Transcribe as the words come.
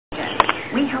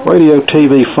Radio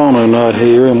TV Phono Nut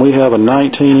here, and we have a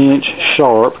 19-inch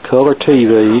Sharp color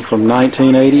TV from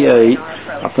 1988.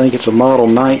 I think it's a model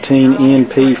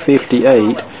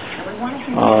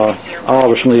 19NP58.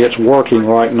 Obviously it's working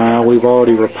right now. We've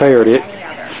already repaired it,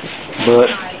 but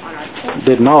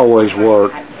it didn't always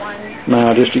work.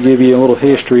 Now, just to give you a little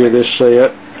history of this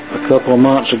set, a couple of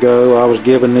months ago I was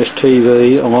given this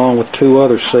TV along with two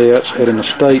other sets at an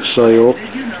estate sale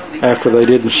after they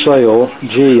didn't sell.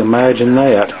 Gee, imagine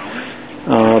that.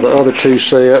 The other two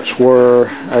sets were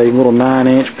a little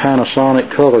 9-inch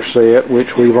Panasonic color set, which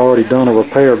we've already done a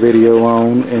repair video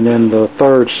on, and then the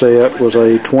third set was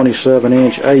a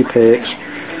 27-inch Apex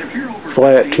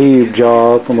flat tube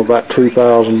job from about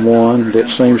 2001 that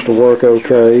seems to work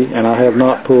okay, and I have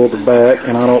not pulled the back,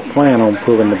 and I don't plan on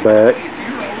pulling the back.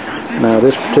 Now,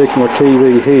 this particular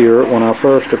TV here, when I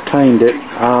first obtained it,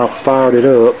 I fired it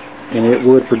up and it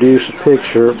would produce a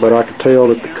picture, but I could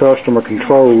tell that the customer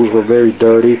controls were very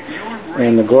dirty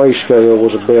and the grayscale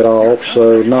was a bit off,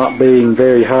 so not being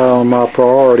very high on my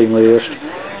priority list,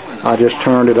 I just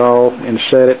turned it off and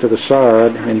set it to the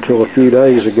side until a few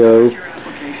days ago,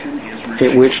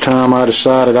 at which time I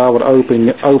decided I would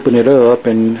open it up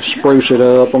and spruce it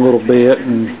up a little bit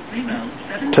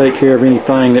and take care of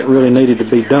anything that really needed to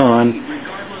be done.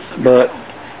 But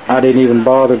I didn't even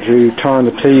bother to turn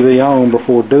the TV on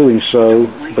before doing so,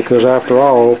 because after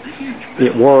all,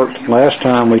 it worked last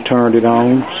time we turned it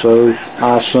on, so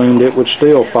I assumed it would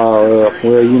still fire up.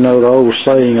 Well, you know the old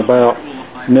saying about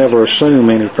never assume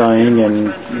anything,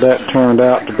 and that turned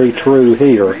out to be true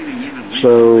here.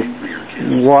 So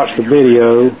watch the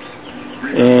video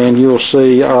and you'll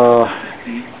see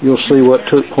what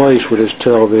took place with this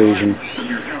television.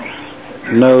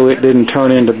 No, it didn't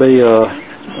turn into be a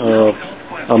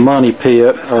money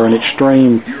pit or an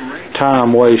extreme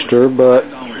time waster, but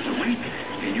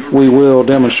we will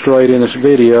demonstrate in this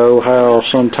video how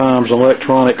sometimes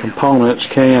electronic components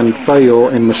can fail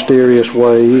in mysterious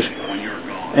ways,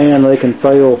 and they can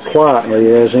fail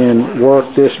quietly, as in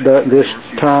work this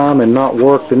time and not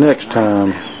work the next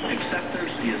time.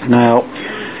 Now,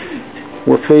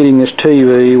 we're feeding this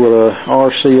TV with a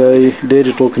RCA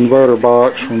digital converter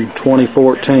box from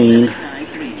 2014.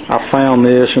 I found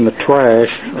this in the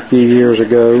trash a few years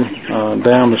ago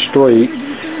down the street.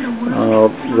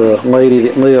 The lady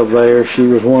that lived there, she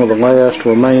was one of the last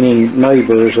remaining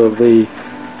neighbors of the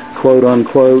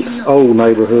quote-unquote old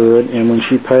neighborhood, and when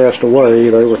she passed away,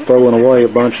 they were throwing away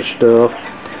a bunch of stuff,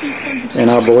 and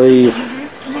I believe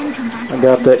I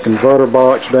got that converter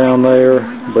box down there,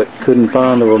 but couldn't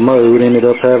find the remote. Ended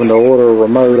up having to order a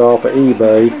remote off of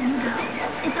eBay.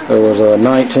 There was a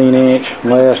 19-inch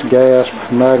last gasp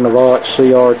Magnavox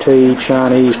CRT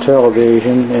Chinese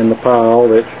television in the pile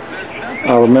that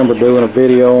I remember doing a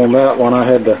video on that one. I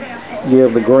had to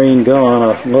give the green gun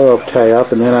a love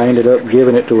tap, and then I ended up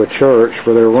giving it to a church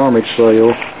for their rummage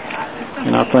sale.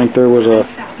 And I think there was a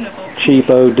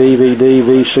cheapo DVD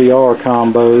VCR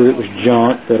combo that was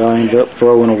junk that I ended up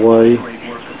throwing away.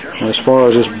 As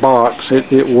far as this box,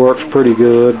 it works pretty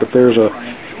good, but there's a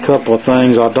couple of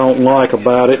things I don't like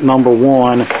about it. Number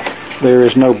one, there is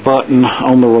no button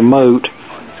on the remote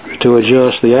to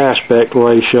adjust the aspect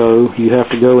ratio. You have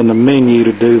to go in the menu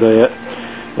to do that,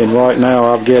 and right now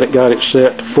I've got it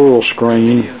set to full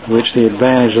screen, which the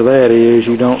advantage of that is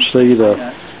you don't see the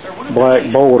black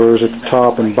borders at the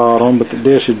top and bottom, but the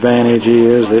disadvantage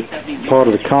is that part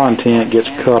of the content gets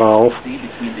cut off.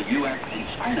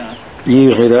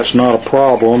 Usually that's not a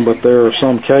problem, but there are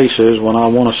some cases when I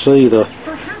want to see the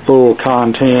full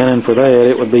content, and for that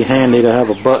it would be handy to have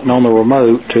a button on the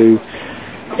remote to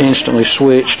instantly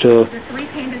switch to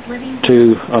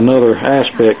another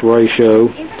aspect ratio.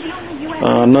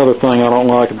 Another thing I don't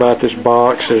like about this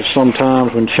box is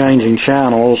sometimes when changing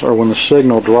channels or when the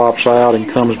signal drops out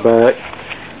and comes back,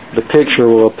 the picture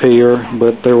will appear,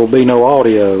 but there will be no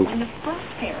audio,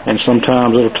 and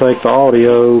sometimes it'll take the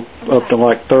audio up to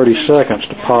like 30 seconds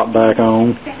to pop back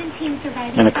on.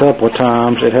 And a couple of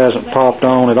times it hasn't popped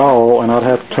on at all, and I'd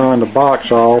have to turn the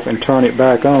box off and turn it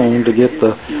back on to get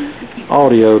the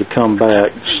audio to come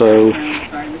back. So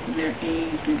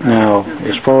now,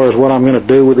 as far as what I'm going to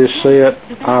do with this set,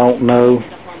 I don't know.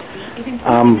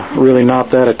 I'm really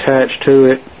not that attached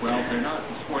to it.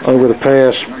 Over the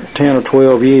past 10 or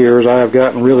 12 years, I have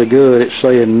gotten really good at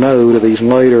saying no to these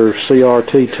later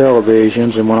CRT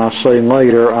televisions, and when I say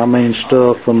later, I mean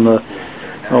stuff from the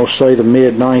say the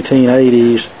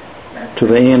mid-1980s to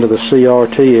the end of the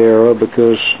CRT era,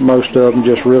 because most of them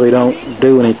just really don't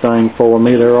do anything for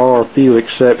me. There are a few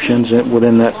exceptions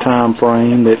within that time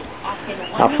frame that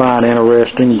I find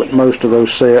interesting, but most of those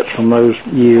sets from those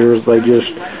years, they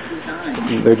just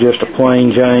They're just a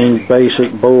plain Jane,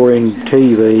 basic, boring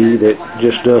TV that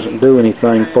just doesn't do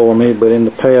anything for me. But in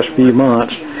the past few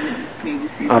months,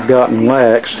 I've gotten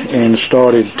lax and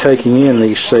started taking in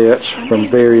these sets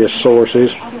from various sources.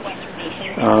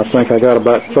 I think I got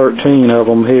about 13 of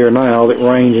them here now that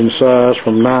range in size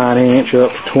from 9-inch up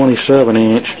to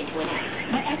 27-inch.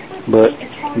 But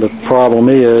the problem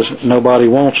is nobody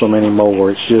wants them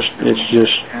anymore. It's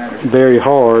just very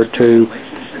hard to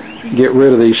get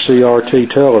rid of these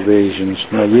CRT televisions.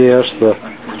 Now, yes, the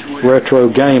retro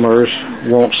gamers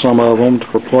want some of them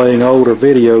for playing older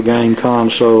video game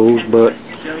consoles, but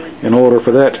in order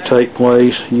for that to take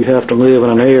place, you have to live in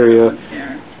an area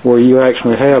where you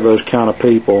actually have those kind of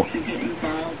people.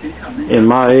 In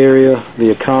my area, the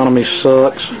economy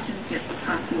sucks.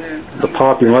 The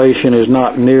population is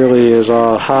not nearly as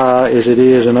high as it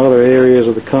is in other areas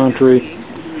of the country,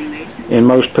 and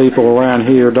most people around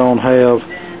here don't have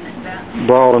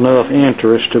broad enough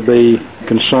interest to be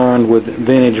concerned with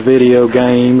vintage video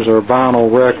games or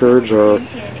vinyl records or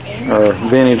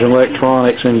vintage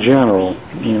electronics in general.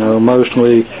 You know,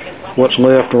 mostly what's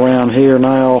left around here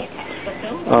now,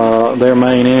 their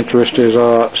main interest is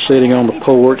sitting on the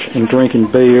porch and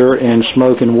drinking beer and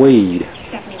smoking weed,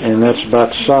 and that's about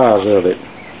the size of it.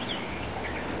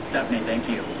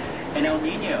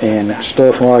 And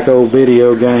stuff like old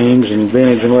video games and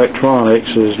vintage electronics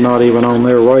is not even on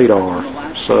their radar.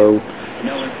 So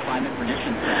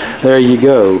there you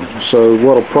go. So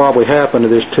what'll probably happen to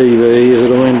this TV is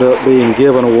it'll end up being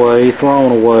given away,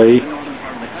 thrown away,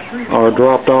 or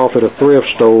dropped off at a thrift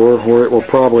store where it will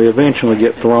probably eventually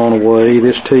get thrown away,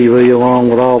 this TV along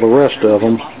with all the rest of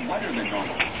them.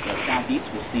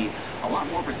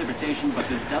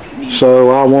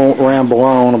 So I won't ramble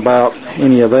on about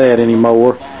any of that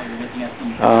anymore.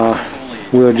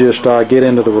 We'll just get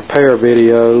into the repair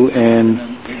video,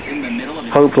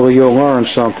 and hopefully you'll learn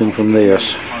something from this.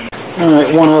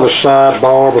 Alright, one other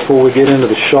sidebar before we get into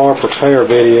the sharp repair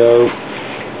video.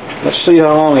 Let's see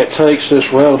how long it takes this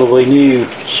relatively new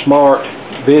smart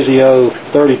Vizio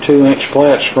 32-inch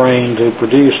flat screen to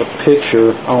produce a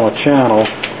picture on a channel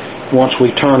once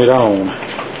we turn it on.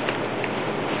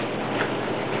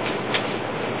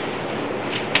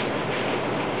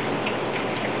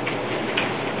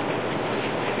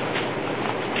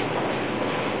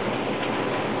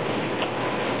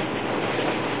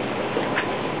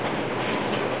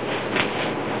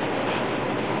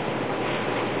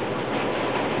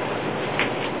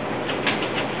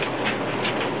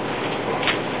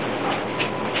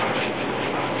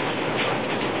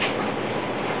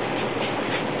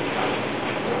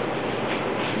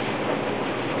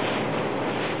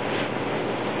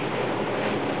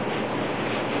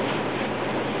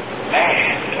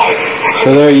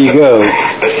 So there you go.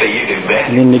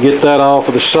 And then to get that off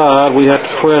of the side, we have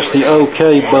to press the OK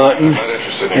button,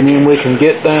 and then we can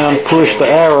get down, push the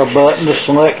arrow button to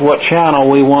select what channel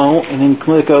we want, and then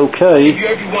click OK,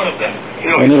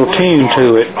 and it'll tune to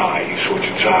it.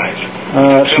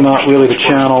 That's not really the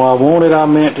channel I wanted. I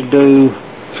meant to do...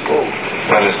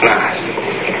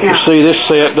 You see, this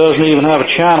set doesn't even have a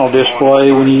channel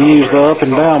display when you use the up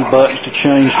and down buttons to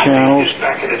change channels.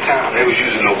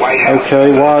 Okay,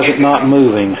 why is it not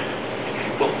moving?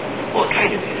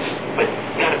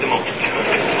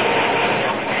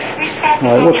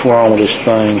 Alright, what's wrong with this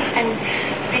thing?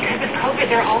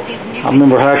 I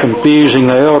remember how confusing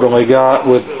the elderly got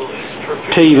with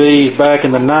TVs back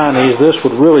in the 90s. This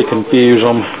would really confuse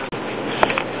them.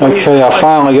 Okay, I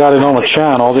finally got it on a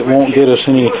channel that won't get us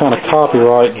any kind of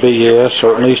copyright BS,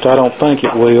 or at least I don't think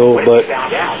it will, but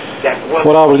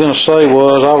what I was going to say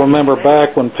was, I remember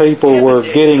back when people were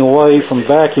getting away from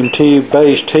vacuum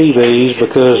tube-based TVs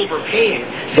because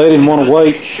they didn't want to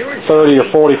wait 30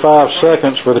 or 45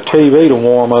 seconds for the TV to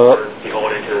warm up.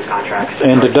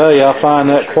 And today I find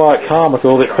that quite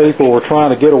comical that people were trying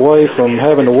to get away from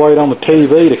having to wait on the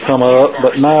TV to come up,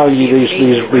 but now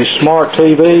these smart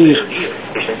TVs,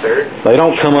 they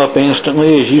don't come up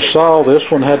instantly. As you saw, this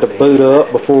one had to boot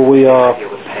up before we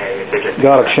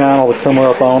got a channel to come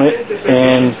up on it.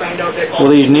 And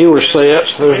with these newer sets,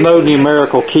 there's no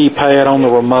numerical keypad on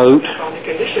the remote.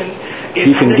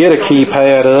 You can get a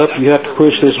keypad up. You have to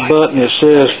push this button. It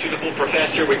says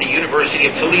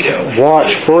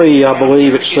watch free, I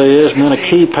believe it says, and then a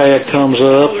keypad comes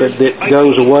up that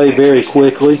goes away very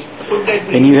quickly.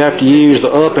 And you have to use the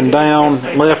up and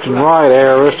down, left and right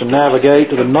arrows to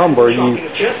navigate to the number you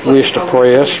wish to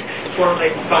press.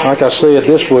 Like I said,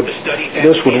 this would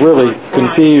really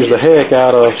confuse the heck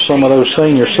out of some of those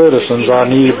senior citizens I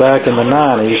knew back in the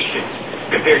 90s.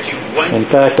 In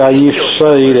fact, I used to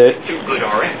say that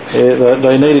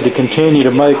They needed to continue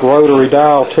to make rotary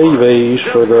dial TVs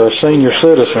for the senior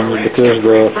citizens because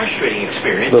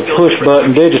the push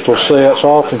button digital sets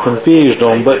often confused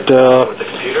them. But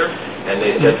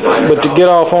to get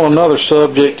off on another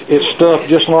subject, it's stuff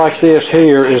just like this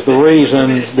here is the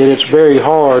reason that it's very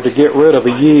hard to get rid of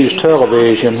a used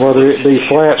television, whether it be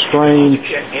flat screen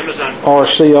or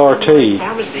CRT.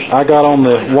 I got on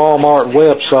the Walmart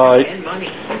website,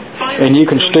 and you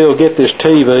can still get this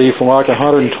TV for like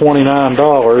 $129,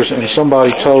 and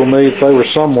somebody told me if they were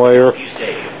somewhere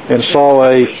and saw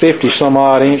a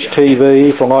 50-some-odd inch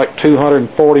TV for like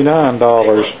 $249.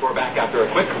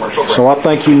 So I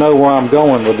think you know where I'm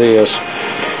going with this.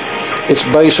 It's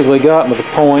basically gotten to the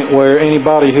point where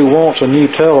anybody who wants a new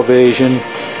television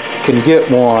can get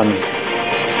one.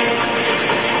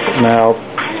 Now,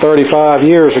 35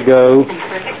 years ago,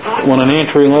 when an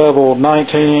entry-level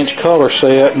 19-inch color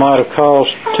set might have cost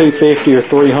 $250 or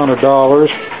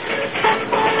 $300,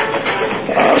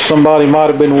 somebody might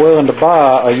have been willing to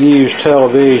buy a used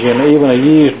television, even a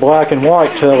used black and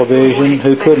white television,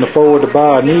 who couldn't afford to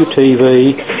buy a new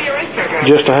TV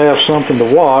just to have something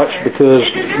to watch, because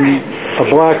a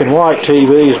black and white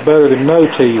TV is better than no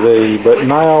TV. But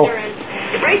now,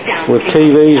 with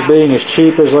TVs being as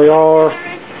cheap as they are,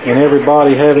 and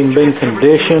everybody having been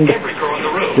conditioned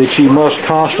that you must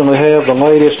constantly have the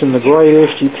latest and the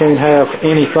greatest, you can't have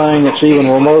anything that's even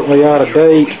remotely out of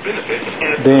date,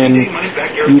 then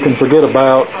you can just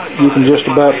about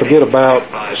forget about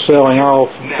selling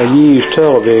off a used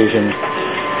television.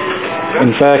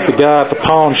 In fact, the guy at the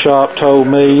pawn shop told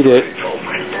me that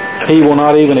he will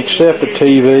not even accept a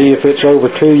TV if it's over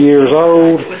 2 years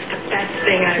old,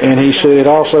 and he said it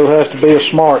also has to be a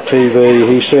smart TV.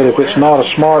 He said if it's not a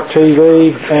smart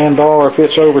TV or if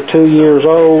it's over 2 years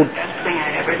old,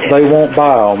 they won't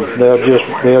buy them. They'll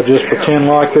just pretend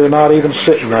like they're not even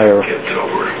sitting there.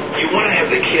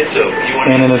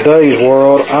 And in today's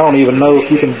world, I don't even know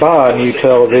if you can buy a new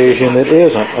television that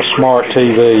isn't a smart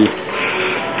TV.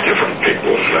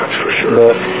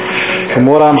 But from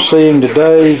what I'm seeing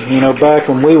today, back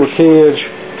when we were kids,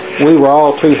 we were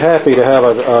all too happy to have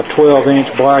a 12-inch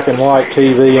black and white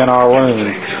TV in our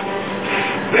room.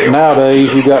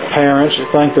 Nowadays, you got parents that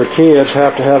think their kids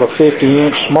have to have a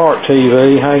 50-inch smart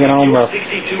TV hanging on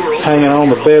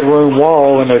the bedroom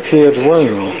wall in their kid's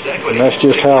room, and that's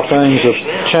just how things have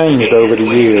changed over the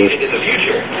years.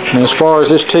 And as far as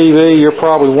this TV, you're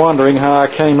probably wondering how I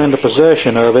came into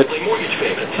possession of it.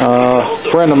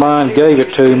 A friend of mine gave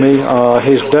it to me.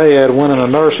 His dad went in a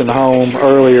nursing home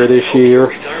earlier this year,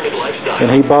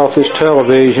 and he bought this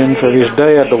television for his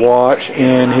dad to watch,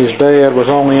 and his dad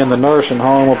was only in the nursing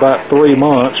home about 3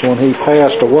 months when he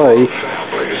passed away.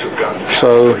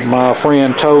 So my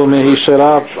friend told me, he said,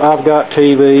 I've got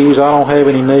TVs, I don't have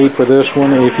any need for this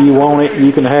one. If you want it,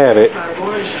 you can have it.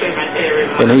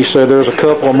 And he said there's a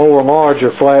couple of more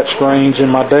larger flat screens in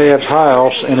my dad's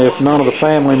house, and if none of the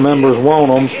family members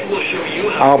want them,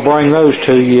 I'll bring those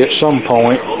to you at some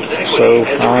point. So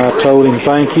I told him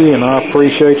thank you, and I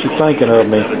appreciate you thinking of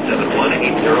me.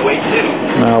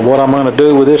 Now, what I'm going to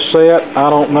do with this set, I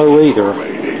don't know either.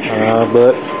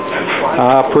 But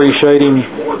I appreciate him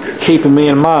keeping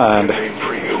me in mind.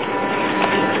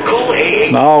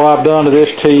 Now, all I've done to this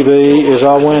TV is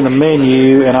I went in the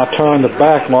menu and I turned the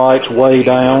backlights way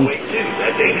down.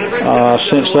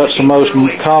 Since that's the most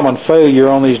common failure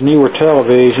on these newer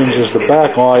televisions is the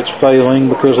backlights failing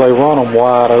because they run them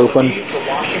wide open.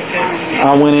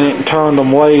 I went in and turned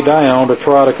them way down to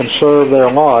try to conserve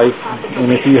their life.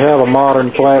 And if you have a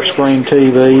modern flat screen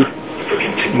TV,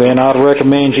 then I'd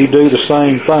recommend you do the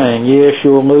same thing. Yes,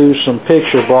 you'll lose some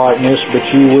picture brightness, but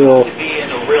you'll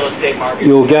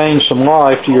gain some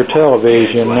life to your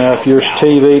television. Now, if your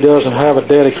TV doesn't have a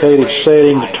dedicated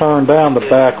setting to turn down the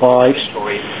backlights,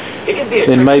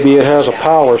 then maybe it has a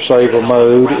power saver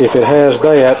mode. If it has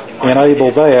that, enable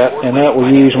that, and that will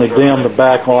usually dim the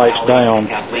backlights down.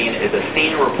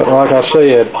 But like I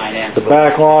said, the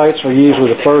backlights are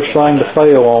usually the first thing to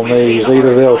fail on these.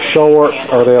 Either they'll short,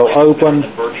 or they'll open,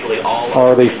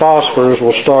 or the phosphors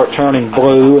will start turning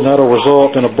blue, and that'll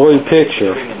result in a blue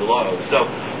picture.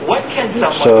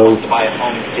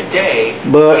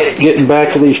 But getting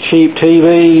back to these cheap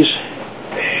TVs,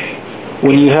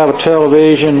 when you have a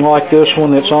television like this one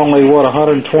that's only,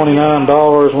 $129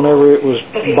 whenever it was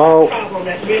bought,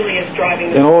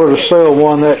 in order to sell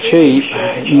one that cheap,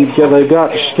 they've got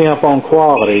to skimp on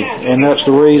quality, and that's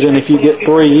the reason if you get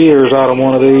 3 years out of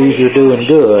one of these, you're doing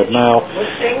good. Now,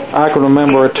 I can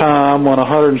remember a time when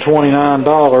 $129,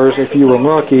 if you were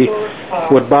lucky,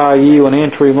 would buy you an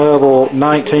entry-level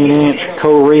 19-inch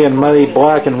Korean-made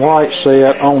black and white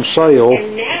set on sale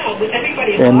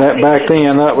and that back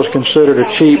then that was considered a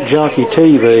cheap junky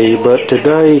TV, but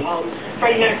today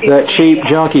that cheap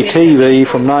junky TV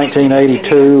from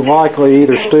 1982 likely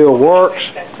either still works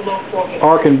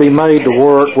or can be made to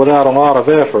work without a lot of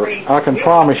effort. I can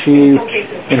promise you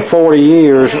in 40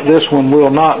 years this one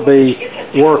will not be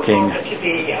working,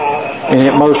 and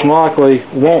it most likely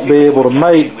won't be able to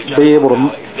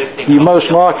you most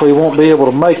likely won't be able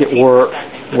to make it work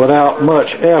without much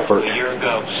effort.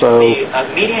 So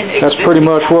that's pretty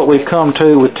much what we've come to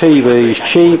with TVs,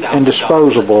 cheap and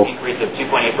disposable.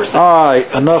 Alright,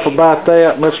 enough about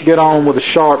that. Let's get on with the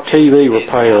Sharp TV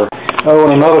repair. Oh,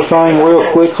 and another thing real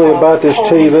quickly about this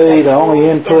TV, the only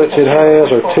inputs it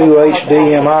has are 2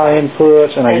 HDMI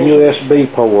inputs and a USB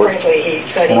port.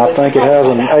 And I think it has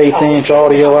an 1/8"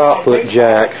 audio output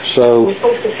jack, so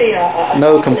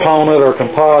no component or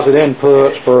composite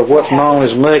inputs for what's known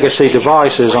as legacy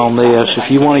devices on this.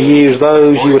 If you want to use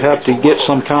those, you would have to get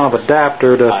some kind of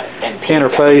adapter to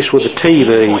interface with the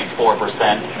TV.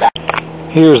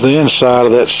 Here's the inside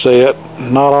of that set.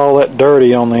 Not all that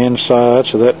dirty on the inside,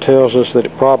 so that tells us that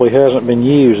it probably hasn't been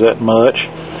used that much.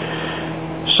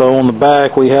 So on the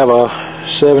back we have a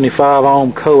 75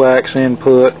 ohm coax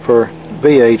input for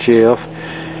VHF,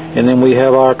 and then we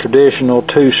have our traditional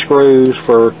 2 screws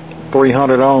for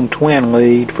 300 ohm twin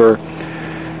lead for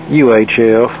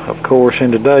UHF. Of course,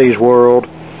 in today's world,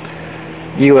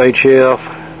 UHF,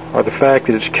 or the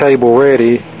fact that it's cable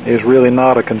ready, is really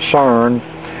not a concern,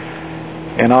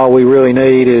 and all we really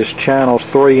need is channels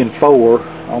 3 and 4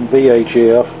 on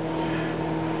VHF.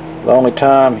 The only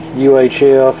time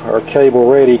UHF or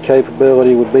cable ready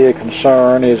capability would be a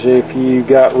concern is if you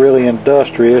got really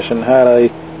industrious and had a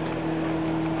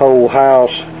whole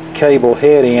house cable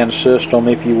head-end system,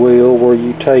 if you will, where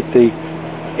you take the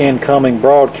incoming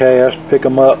broadcast, pick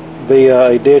them up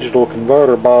via a digital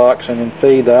converter box, and then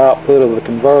feed the output of the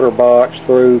converter box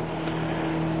through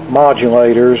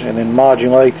modulators, and then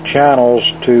modulate the channels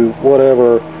to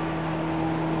whatever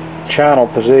channel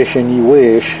position you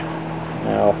wish.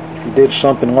 Now, if you did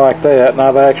something like that, and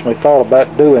I've actually thought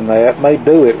about doing that, may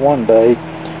do it one day.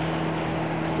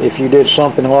 If you did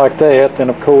something like that, then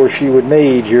of course you would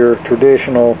need your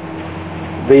traditional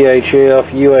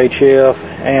VHF, UHF,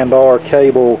 and or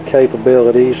cable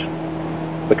capabilities,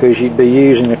 because you'd be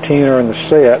using the tuner and the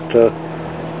set to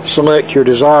select your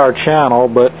desired channel.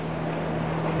 But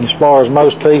as far as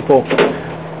most people,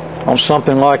 on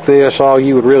something like this, all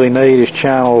you would really need is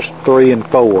channels 3 and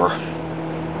 4.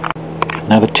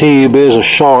 Now the tube is a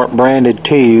Sharp branded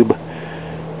tube,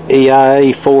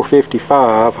 EIA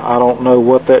 455. I don't know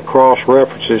what that cross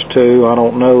references to. I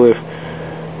don't know if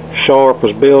Sharp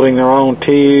was building their own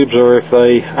tubes or if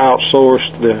they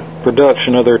outsourced the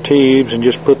production of their tubes and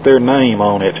just put their name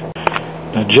on it.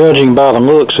 Now, judging by the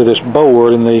looks of this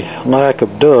board and the lack of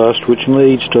dust, which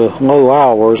leads to low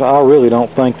hours, I really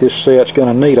don't think this set's going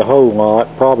to need a whole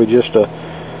lot. Probably just a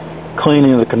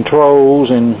cleaning of the controls,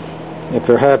 and if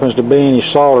there happens to be any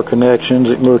solder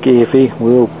connections that look iffy,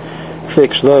 we'll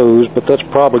fix those, but that's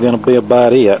probably going to be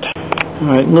about it.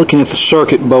 Alright, looking at the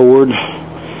circuit board,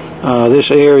 this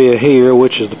area here,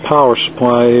 which is the power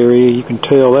supply area, you can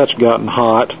tell that's gotten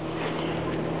hot,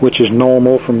 which is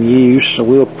normal from use, so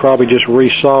we'll probably just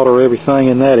resolder everything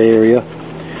in that area.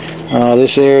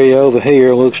 This area over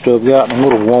here looks to have gotten a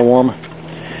little warm.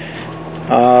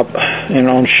 And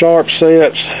on Sharp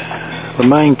sets, the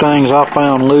main things I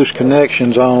found loose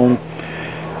connections on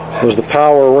was the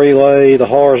power relay, the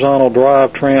horizontal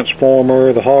drive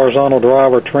transformer, the horizontal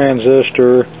driver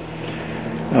transistor,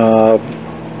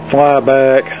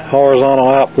 flyback, horizontal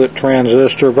output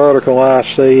transistor, vertical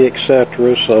IC, etc.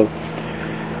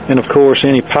 And of course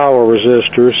any power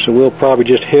resistors, so we'll probably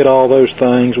just hit all those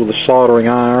things with a soldering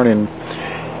iron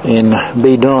and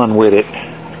be done with it.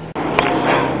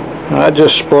 I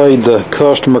just sprayed the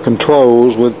customer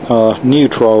controls with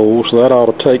Linytron, so that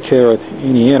ought to take care of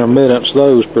any intermittence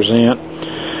those present.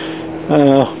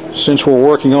 Since we're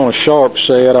working on a Sharp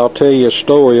set, I'll tell you a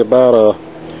story about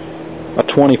a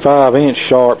 25-inch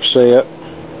Sharp set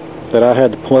that I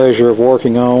had the pleasure of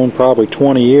working on probably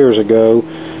 20 years ago.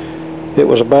 It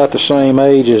was about the same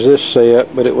age as this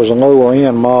set, but it was a lower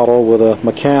end model with a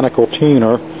mechanical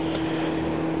tuner.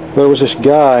 There was this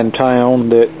guy in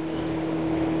town that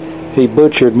he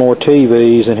butchered more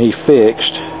TVs than he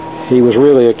fixed. He was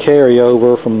really a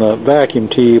carryover from the vacuum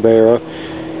tube era,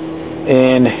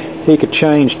 and he could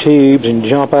change tubes and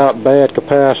jump out bad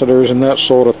capacitors and that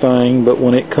sort of thing, but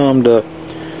when it come to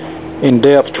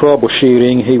in-depth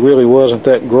troubleshooting, he really wasn't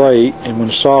that great, and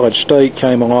when solid state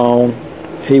came along,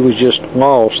 he was just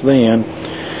lost then.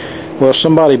 Well,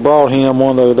 somebody brought him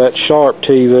one of that Sharp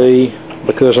TV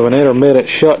because of an intermittent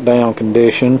shutdown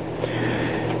condition,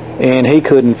 and he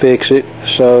couldn't fix it,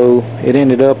 so it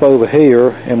ended up over here.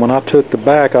 And when I took the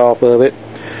back off of it,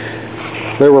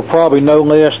 there were probably no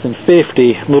less than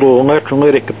 50 little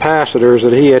electrolytic capacitors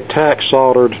that he had tack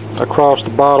soldered across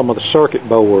the bottom of the circuit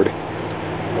board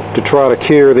to try to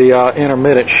cure the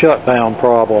intermittent shutdown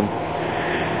problem.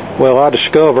 Well, I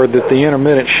discovered that the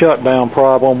intermittent shutdown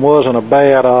problem wasn't a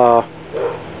bad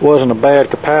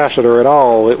capacitor at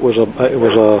all. It was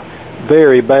a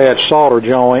very bad solder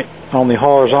joint on the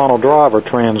horizontal driver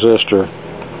transistor.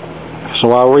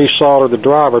 So I resoldered the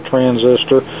driver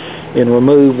transistor and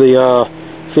removed the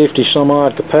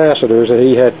 50-some-odd capacitors that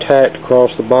he had tacked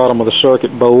across the bottom of the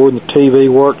circuit board, and the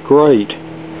TV worked great.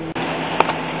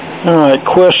 Alright,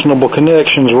 questionable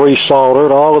connections resoldered.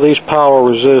 All of these power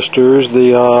resistors,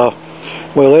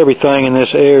 well, everything in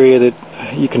this area that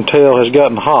you can tell has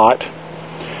gotten hot.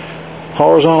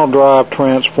 Horizontal drive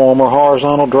transformer,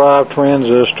 horizontal drive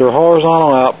transistor,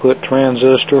 horizontal output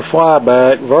transistor,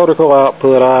 flyback, vertical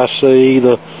output IC,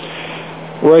 the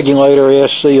regulator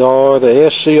SCR, the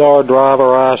SCR driver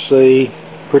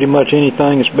IC, pretty much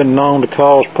anything that's been known to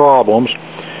cause problems.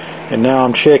 And now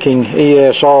I'm checking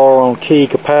ESR on key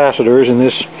capacitors, and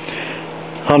this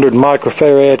 100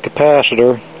 microfarad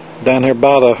capacitor down here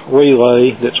by the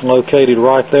relay that's located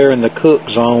right there in the cook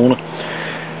zone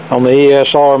on the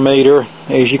ESR meter,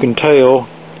 as you can tell,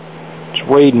 it's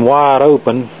reading wide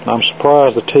open. I'm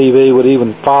surprised the TV would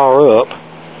even fire up.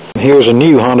 Here's a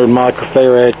new 100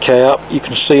 microfarad cap. You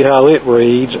can see how it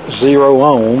reads, 0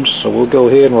 ohms, so we'll go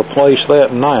ahead and replace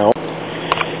that now.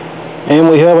 And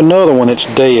we have another one that's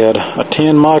dead, a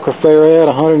 10 microfarad,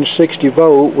 160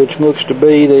 volt, which looks to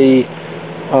be the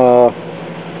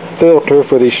filter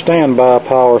for the standby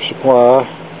power supply.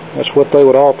 That's what they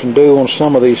would often do on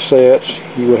some of these sets.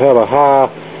 You would have a high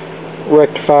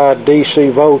rectified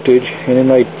DC voltage, and then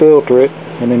they'd filter it,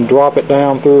 and then drop it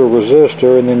down through a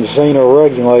resistor, and then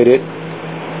xeno-regulate it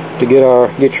to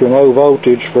get your low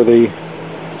voltage for the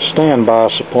standby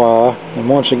supply. And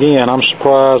once again, I'm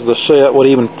surprised the set would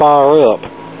even fire up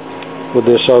with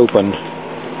this open.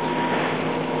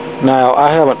 Now, I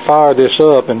haven't fired this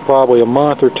up in probably a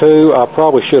month or two. I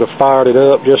probably should have fired it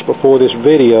up just before this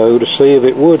video to see if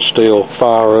it would still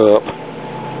fire up.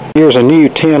 Here's a new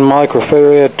 10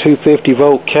 microfarad 250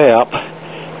 volt cap,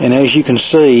 and as you can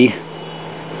see,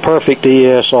 perfect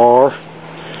ESR.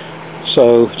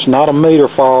 So it's not a meter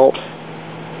fault.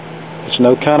 It's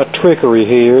no kind of trickery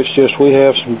here. It's just we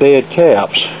have some dead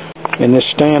caps. In this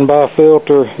standby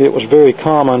filter, it was very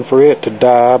common for it to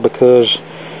die because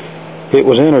it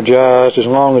was energized as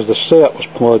long as the set was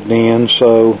plugged in.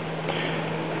 So,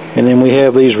 and then we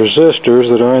have these resistors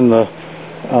that are in the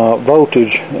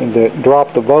voltage that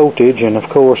drop the voltage, and of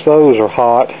course those are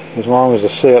hot as long as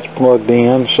the set's plugged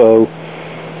in. So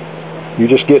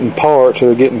you're just getting parts that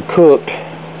are getting cooked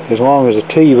as long as the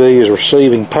TV is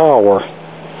receiving power.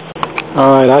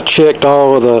 Alright, I checked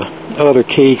all of the other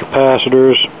key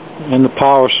capacitors in the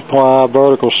power supply,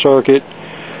 vertical circuit,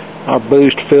 our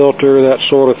boost filter, that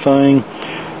sort of thing.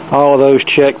 All of those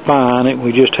checked fine.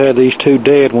 We just had these two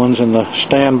dead ones in the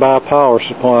standby power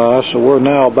supply, so we're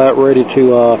now about ready to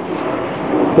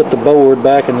put the board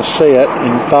back in the set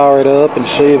and fire it up and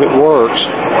see if it works.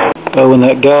 Oh, and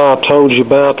that guy I told you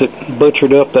about that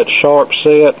butchered up that Sharp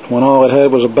set when all it had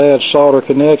was a bad solder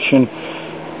connection,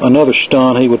 another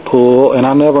stunt he would pull, and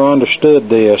I never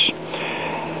understood this.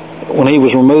 When he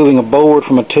was removing a board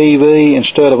from a TV,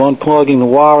 instead of unplugging the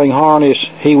wiring harness,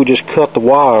 he would just cut the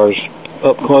wires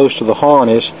up close to the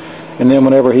harness, and then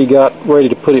whenever he got ready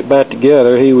to put it back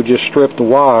together, he would just strip the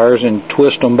wires and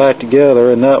twist them back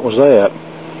together, and that was that.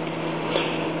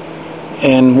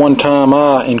 And one time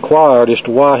I inquired as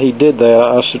to why he did that.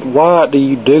 I said, why do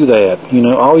you do that? You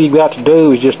know, all you got to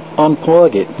do is just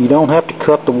unplug it. You don't have to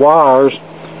cut the wires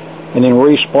and then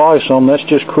re-splice them. That's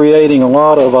just creating a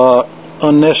lot of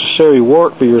unnecessary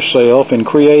work for yourself and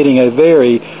creating a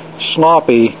very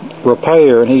sloppy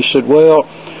repair. And he said, well,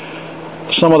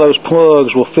 some of those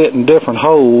plugs will fit in different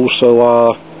holes, so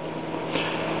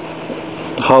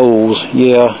holes,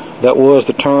 yeah, that was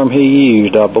the term he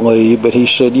used, I believe. But he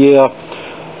said, yeah,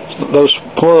 those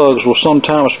plugs will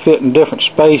sometimes fit in different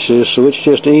spaces, so it's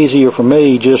just easier for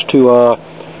me just to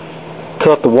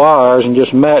cut the wires and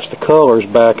just match the colors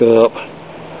back up.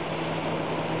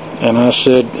 And I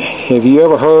said, have you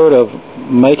ever heard of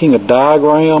making a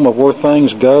diagram of where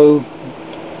things go?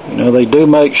 You know, they do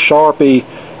make Sharpie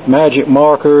magic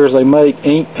markers, they make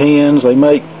ink pens, they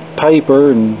make paper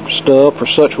and stuff for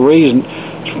such reason,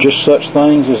 just such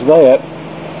things as that.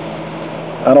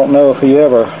 I don't know if it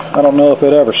ever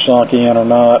sunk in or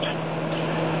not.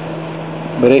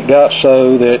 but it got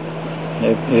so that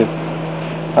if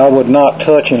I would not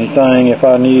touch anything if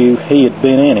I knew he had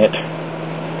been in it.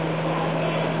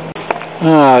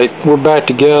 Alright, we're back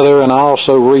together, and I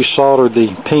also resoldered the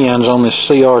pins on this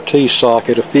CRT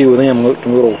socket. A few of them looked a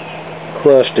little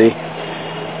crusty.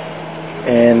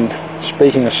 And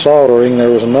speaking of soldering,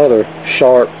 there was another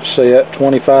sharp set,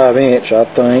 25-inch, I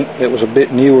think. It was a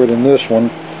bit newer than this one,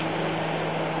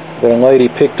 that a lady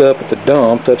picked up at the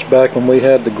dump. That's back when we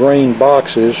had the green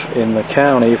boxes in the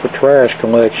county for trash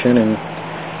collection, and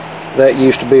that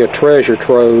used to be a treasure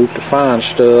trove to find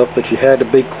stuff, but you had to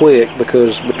be quick,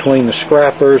 because between the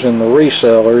scrappers and the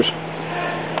resellers,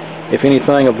 if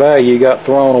anything of value got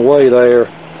thrown away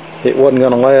there, it wasn't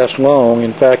going to last long.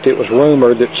 In fact, it was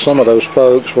rumored that some of those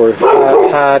folks were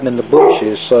hiding in the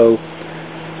bushes, so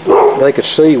they could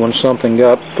see when something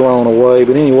got thrown away.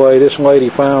 But anyway, this lady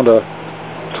found a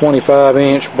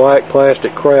 25-inch black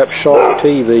plastic crap sharp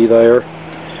TV there,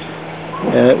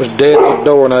 and it was dead to the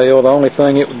doornail. The only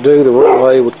thing it would do, the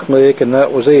relay would click, and that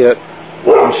was it.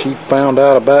 And she found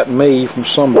out about me from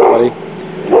somebody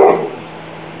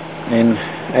and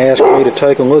asked me to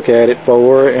take a look at it for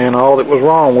her, and all that was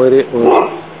wrong with it was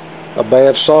a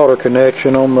bad solder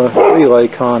connection on the relay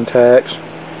contacts.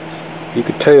 You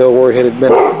could tell where it had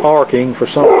been arcing for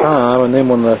some time, and then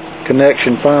when the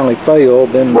connection finally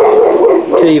failed, then the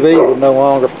TV would no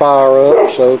longer fire up.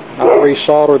 So I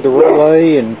resoldered the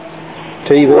relay, and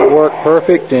TV worked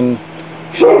perfect, and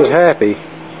she was happy.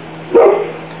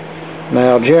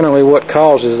 Now, generally what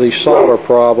causes these solder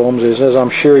problems is, as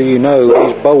I'm sure you know,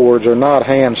 these boards are not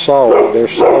hand soldered.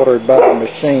 They're soldered by a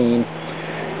machine,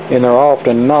 and they're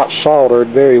often not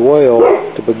soldered very well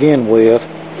to begin with.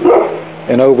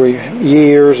 And over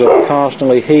years of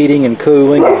constantly heating and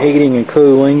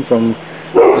cooling from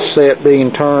the set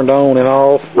being turned on and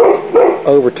off,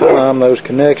 over time those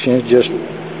connections just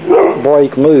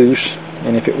break loose.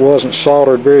 And if it wasn't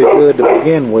soldered very good to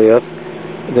begin with,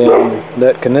 then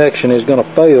that connection is going to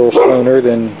fail sooner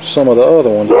than some of the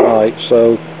other ones might.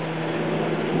 So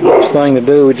the best thing to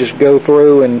do is just go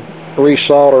through and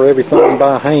resolder everything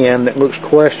by hand that looks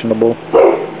questionable,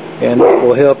 and that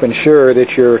will help ensure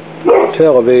that your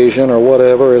television or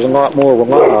whatever is a lot more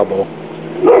reliable.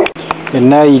 And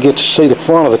now you get to see the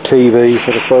front of the TV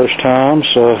for the first time,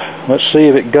 so let's see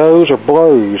if it goes or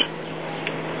blows.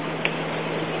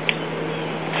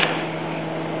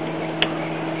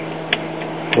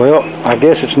 Well, I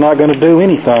guess it's not going to do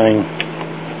anything.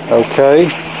 Okay,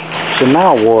 so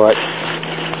now what?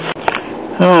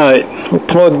 Alright, we're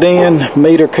plugged in,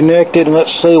 meter connected, and let's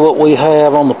see what we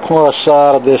have on the plus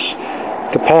side of this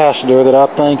capacitor that I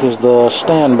think is the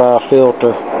standby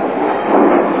filter.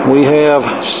 We have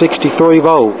 63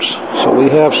 volts, so we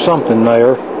have something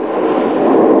there.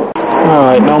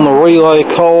 Alright, on the relay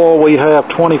coil we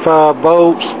have 25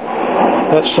 volts.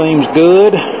 That seems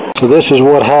good. So this is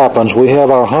what happens. We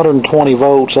have our 120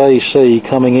 volts AC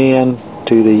coming in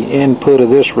to the input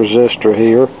of this resistor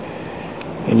here.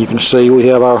 And you can see we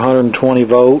have our 120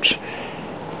 volts.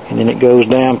 And then it goes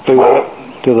down through that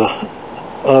to the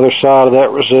other side of that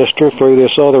resistor, through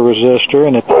this other resistor.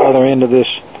 And at the other end of this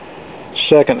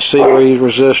second series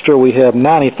resistor, we have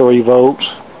 93 volts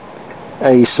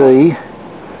AC.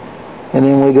 And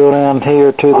then we go down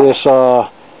here to this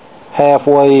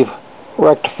half-wave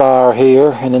rectifier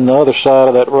here, and then the other side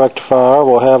of that rectifier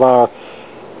will have our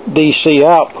DC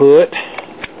output,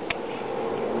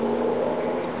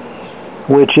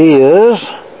 which is,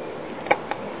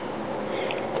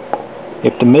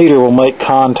 if the meter will make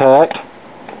contact,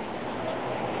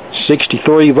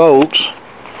 63 volts.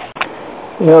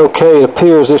 Okay, it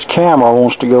appears this camera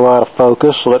wants to go out of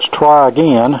focus, so let's try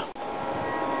again.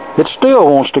 It still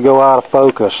wants to go out of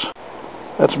focus.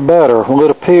 That's better. Well, it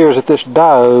appears that this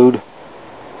diode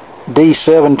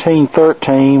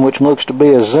D1713, which looks to be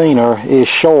a Zener, is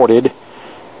shorted.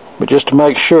 But just to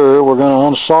make sure, we're going to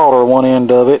unsolder one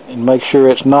end of it and make sure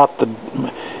it's not the...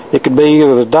 It could be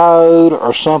either the diode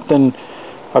or something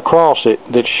across it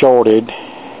that's shorted.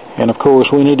 And of course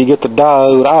we need to get the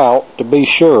diode out to be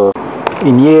sure.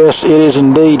 And yes, it is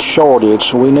indeed shorted,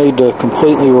 so we need to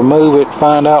completely remove it,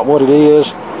 find out what it is,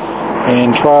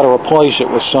 and try to replace it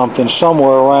with something.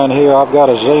 Somewhere around here I've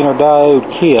got a Zener diode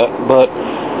kit, but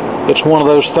it's one of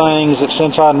those things that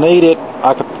since I need it,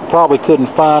 I probably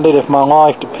couldn't find it if my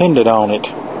life depended on it.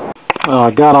 I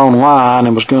got online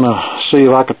and was going to see if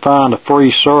I could find a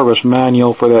free service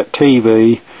manual for that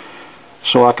TV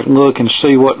so I could look and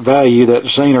see what value that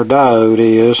Zener diode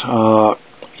is.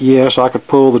 Yes, I could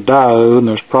pull the diode, and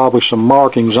there's probably some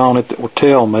markings on it that will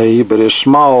tell me, but as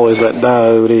small as that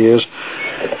diode is,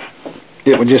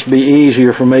 it would just be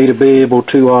easier for me to be able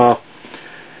to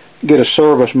get a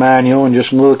service manual and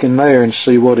just look in there and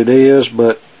see what it is,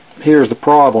 but here's the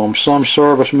problem. Some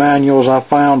service manuals I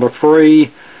found are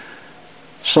free,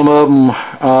 some of them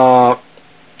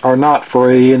are not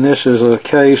free, and this is a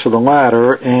case of the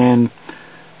latter, and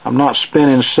I'm not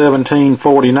spending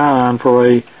 $17.49 for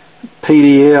a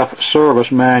PDF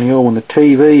service manual when the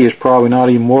TV is probably not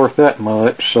even worth that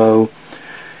much, so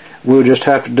we'll just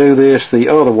have to do this the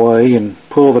other way and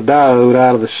pull the diode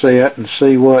out of the set and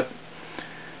see what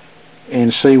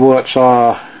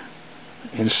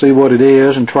it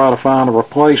is and try to find a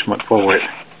replacement for it.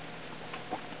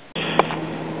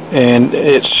 And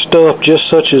it's stuff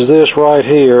just such as this right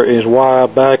here is why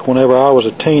back whenever I was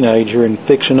a teenager and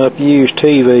fixing up used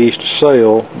TVs to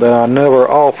sell, that I never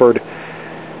offered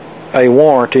a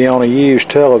warranty on a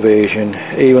used television,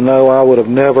 even though I would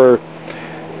have never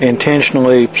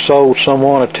intentionally sold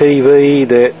someone a TV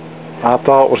that I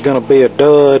thought was going to be a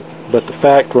dud. But the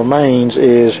fact remains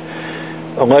is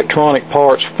electronic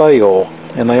parts fail,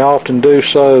 and they often do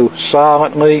so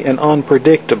silently and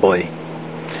unpredictably.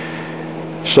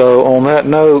 So on that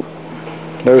note,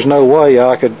 there's no way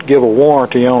I could give a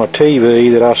warranty on a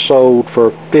TV that I sold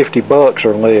for $50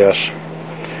 or less,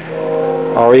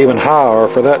 or even higher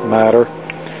for that matter.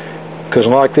 Because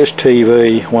like this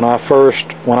TV, when I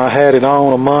had it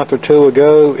on a month or two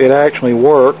ago, it actually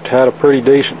worked, had a pretty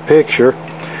decent picture,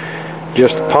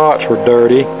 just the pots were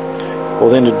dirty. Well,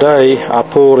 then today I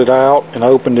pulled it out and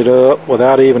opened it up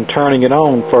without even turning it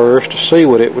on first to see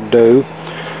what it would do.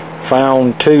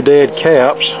 Found 2 dead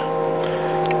caps,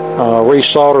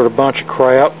 resoldered a bunch of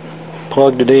crap,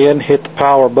 plugged it in, hit the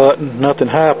power button, nothing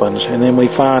happens, and then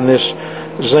we find this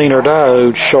zener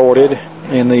diode shorted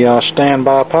in the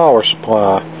standby power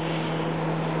supply.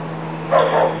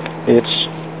 It's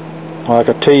like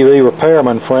a TV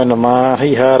repairman friend of mine.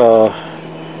 He had a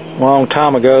long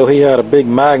time ago, he had a big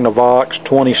Magnavox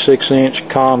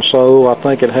 26-inch console. I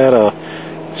think it had a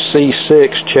C6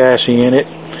 chassis in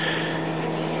it.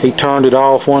 He turned it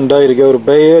off one day to go to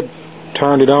bed,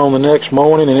 turned it on the next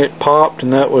morning, and it popped,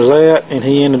 and that was that. And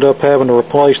he ended up having to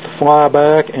replace the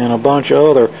flyback and a bunch of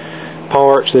other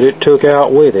parts that it took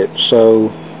out with it. So,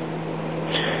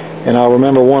 and I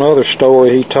remember one other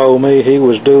story he told me. He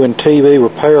was doing TV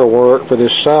repair work for this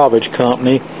salvage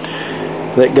company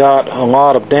that got a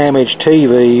lot of damaged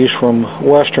TVs from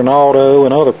Western Auto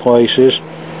and other places,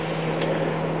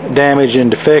 damaged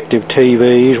and defective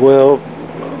TVs. Well,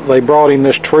 they brought him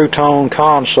this True Tone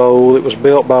console. It was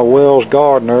built by Wells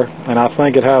Gardner, and I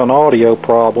think it had an audio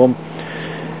problem.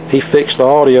 He fixed the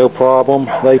audio problem.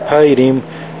 They paid him.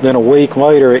 Then a week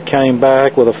later it came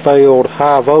back with a failed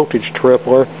high voltage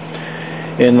tripler,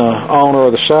 and the owner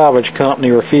of the salvage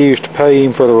company refused to pay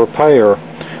him for the repair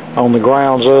on the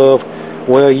grounds of,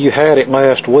 well, you had it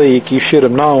last week, you should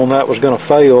have known that was going to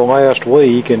fail last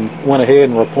week, and went ahead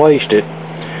and replaced it.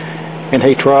 And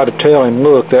he tried to tell him,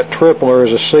 look, that tripler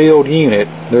is a sealed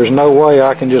unit. There's no way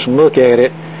I can just look at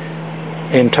it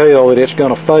and tell that it's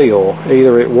going to fail.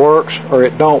 Either it works or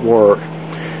it don't work.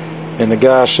 And the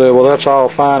guy said, well, that's all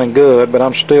fine and good, but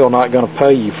I'm still not going to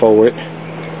pay you for it.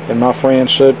 And my friend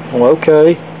said, well,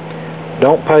 okay,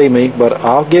 don't pay me, but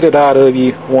I'll get it out of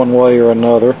you one way or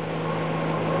another.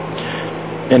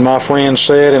 And my friend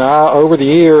said, and over the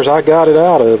years, I got it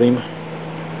out of him.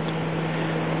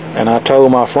 And I told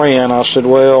my friend, I said,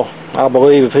 well, I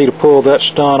believe if he'd have pulled that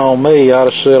stunt on me, I'd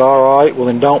have said, all right,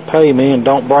 well then don't pay me and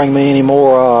don't bring me any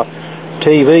more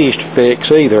TVs to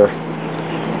fix either.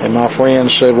 And my friend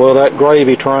said, well, that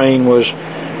gravy train was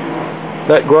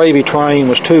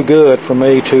too good for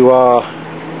me to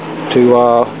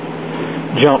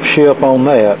jump ship on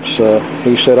that. So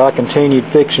he said I continued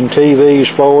fixing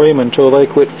TVs for him until they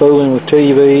quit fooling with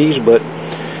TVs, but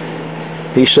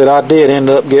he said I did end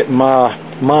up getting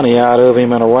my money out of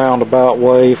him in a roundabout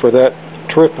way for that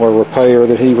tripler repair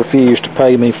that he refused to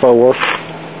pay me for.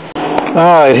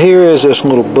 Alright, here is this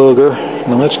little booger.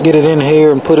 Now let's get it in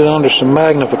here and put it under some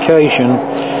magnification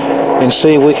and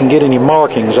see if we can get any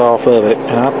markings off of it.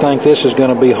 And I think this is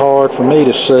going to be hard for me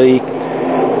to see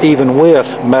even with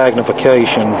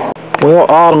magnification. Well,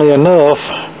 oddly enough,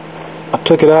 I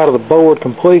took it out of the board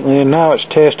completely and now it's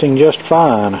testing just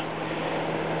fine.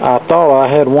 I thought I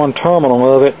had one terminal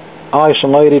of it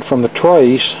isolated from the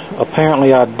trace.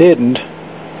 Apparently I didn't,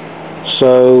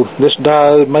 so this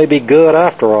diode may be good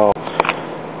after all.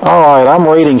 Alright, I'm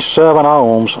reading 7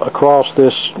 ohms across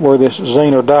this where this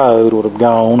zener diode would have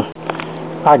gone.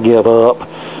 I give up.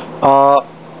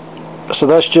 So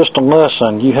that's just a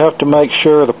lesson. You have to make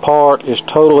sure the part is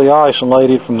totally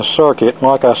isolated from the circuit.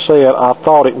 Like I said, I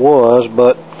thought it was,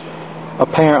 but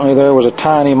apparently there was a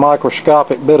tiny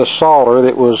microscopic bit of solder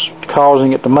that was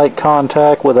causing it to make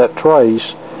contact with that trace.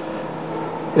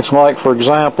 It's like, for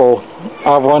example,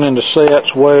 I've run into sets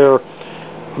where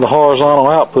the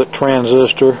horizontal output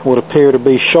transistor would appear to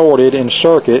be shorted in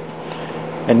circuit,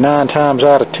 and 9 times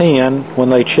out of 10,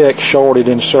 when they check shorted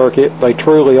in circuit, they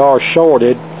truly are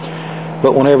shorted,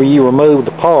 but whenever you remove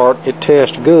the part, it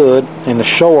tests good, and the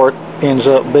short ends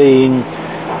up being,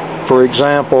 for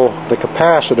example, the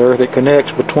capacitor that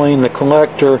connects between the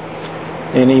collector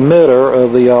and emitter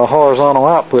of the horizontal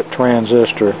output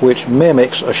transistor, which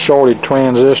mimics a shorted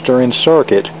transistor in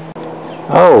circuit.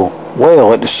 Oh,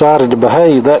 well, it decided to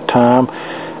behave that time.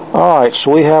 Alright,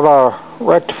 so we have our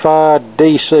rectified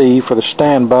DC for the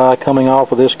standby coming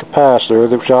off of this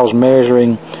capacitor, which I was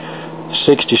measuring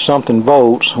 60-something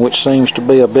volts, which seems to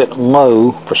be a bit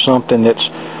low for something that's,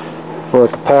 for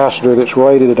a capacitor that's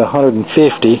rated at 150.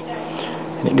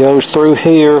 And it goes through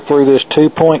here, through this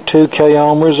 2.2 k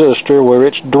ohm resistor where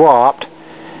it's dropped,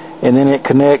 and then it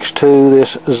connects to this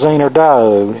Zener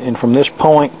diode, and from this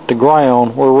point to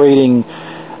ground we're reading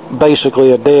basically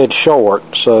a dead short,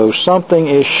 so something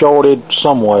is shorted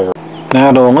somewhere. Now,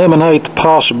 to eliminate the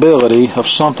possibility of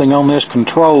something on this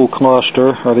control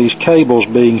cluster or these cables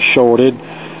being shorted,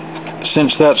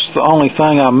 since that's the only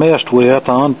thing I messed with,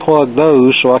 I unplugged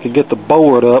those so I could get the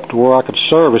board up to where I could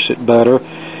service it better.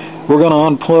 We're going to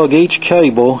unplug each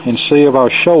cable and see if our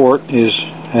short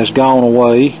has gone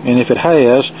away, and if it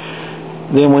has,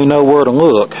 then we know where to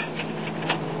look.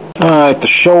 Alright,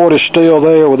 the short is still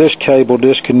there with this cable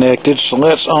disconnected, so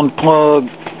let's unplug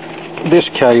this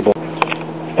cable.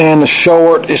 And the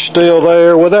short is still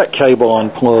there with that cable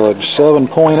unplugged, 7.8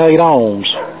 ohms.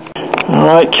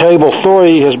 Alright, cable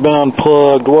 3 has been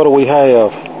unplugged. What do we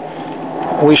have?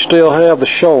 We still have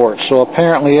the short, so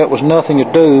apparently it was nothing to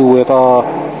do with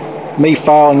me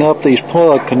filing up these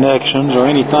plug connections or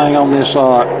anything on this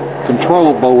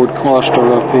control board cluster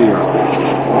up here.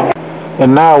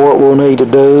 And now what we'll need to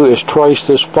do is trace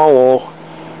this foil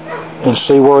and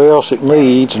see where else it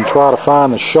leads and try to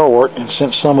find the short. And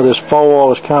since some of this foil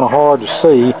is kind of hard to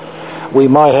see, we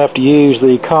might have to use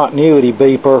the continuity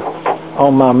beeper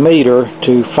on my meter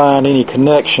to find any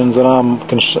connections that I'm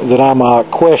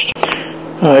questioning.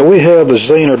 Alright, we have the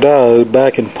Zener diode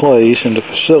back in place, and to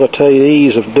facilitate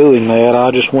ease of doing that, I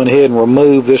just went ahead and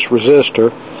removed this resistor,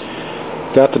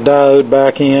 got the diode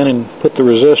back in, and put the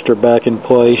resistor back in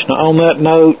place. Now, on that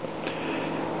note,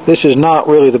 this is not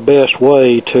really the best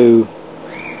way to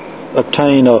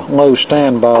obtain a low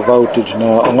standby voltage.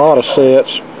 Now, a lot of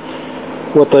sets,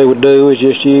 what they would do is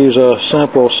just use a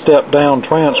simple step-down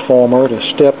transformer to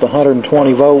step the 120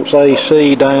 volts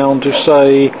AC down to,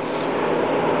 say,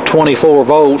 24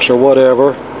 volts or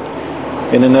whatever,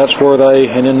 and then that's where they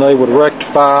would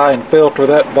rectify and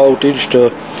filter that voltage to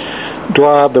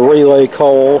drive the relay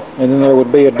coil, and then there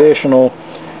would be additional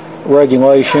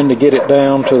regulation to get it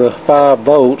down to the 5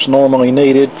 volts normally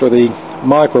needed for the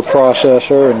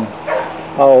microprocessor and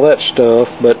all that stuff.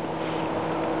 But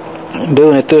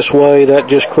doing it this way,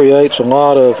 that just creates a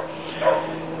lot of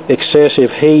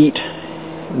excessive heat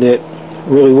that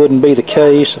really wouldn't be the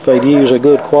case if they'd use a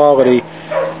good quality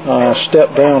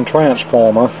step-down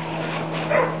transformer.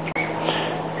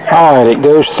 Alright, it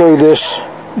goes through this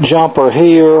jumper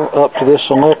here up to this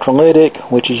electrolytic,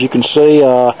 which, as you can see,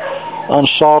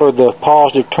 unsoldered the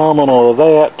positive terminal of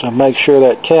that to make sure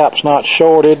that cap's not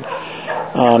shorted.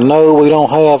 No, we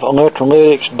don't have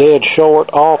electrolytics dead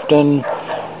short often,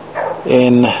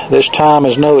 and this time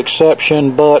is no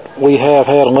exception, but we have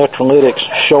had electrolytics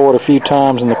short a few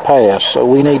times in the past, so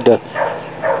we need to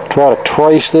try to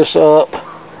trace this up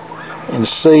and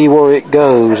see where it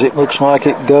goes. It looks like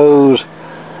it goes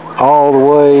all the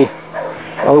way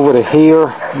over to here,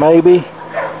 maybe.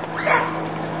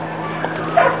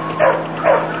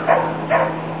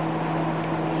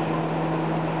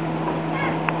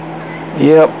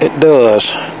 Yep, it does.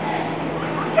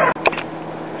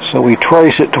 So we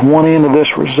trace it to one end of this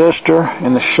resistor,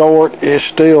 and the short is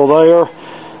still there.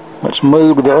 Let's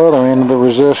move to the other end of the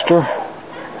resistor.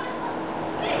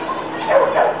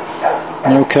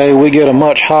 Okay, we get a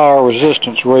much higher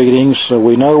resistance reading, so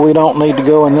we know we don't need to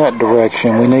go in that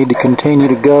direction. We need to continue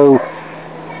to go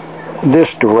this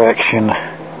direction.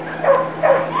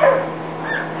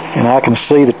 And I can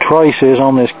see the traces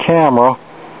on this camera,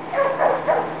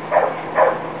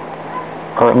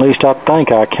 or at least I think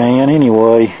I can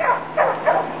anyway.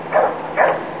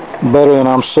 Better than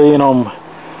I'm seeing them,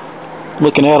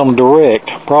 looking at them direct,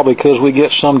 probably because we get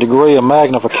some degree of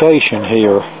magnification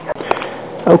here.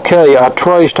 Okay, I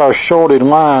traced our shorted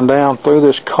line down through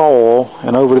this coil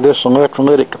and over to this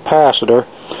electrolytic capacitor.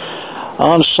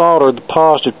 I unsoldered the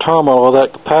positive terminal of that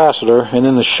capacitor, and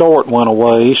then the short went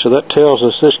away, so that tells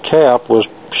us this cap was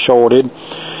shorted.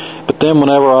 But then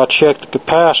whenever I check the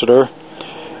capacitor,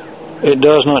 it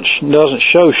doesn't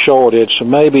show shorted, so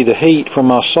maybe the heat from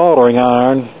my soldering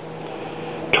iron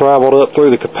traveled up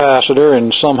through the capacitor and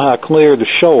somehow cleared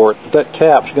the short. That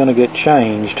cap's going to get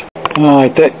changed.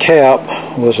 Alright, that cap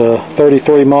was a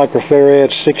 33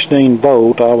 microfarad 16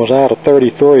 volt. I was out of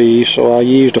 33, so I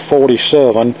used a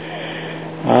 47.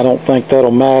 I don't think that'll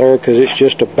matter because it's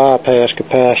just a bypass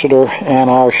capacitor, and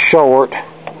our short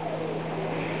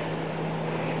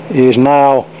is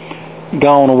now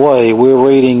gone away. We're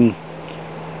reading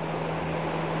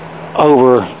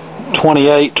over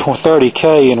 28 to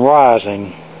 30K and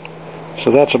rising. So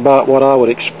that's about what I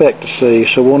would expect to see.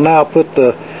 So we'll now put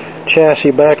the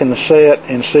chassis back in the set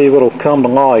and see if it'll come to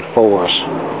life for us.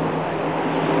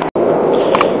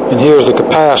 And here's the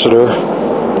capacitor.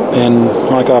 And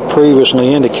like I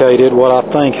previously indicated, what I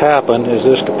think happened is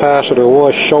this capacitor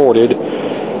was shorted,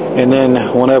 and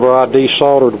then whenever I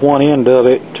desoldered one end of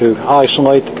it to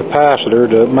isolate the capacitor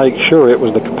to make sure it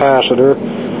was the capacitor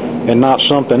and not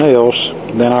something else,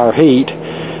 then our heat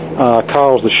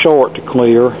caused the short to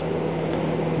clear.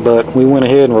 But we went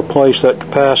ahead and replaced that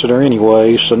capacitor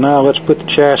anyway. So now let's put the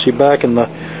chassis back in the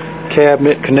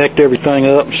cabinet, connect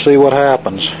everything up, and see what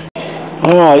happens.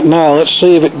 Alright, now let's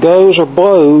see if it goes or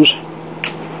blows.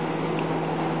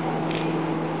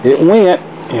 It went,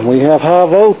 and we have high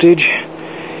voltage,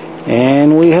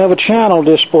 and we have a channel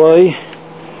display,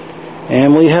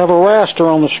 and we have a raster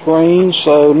on the screen.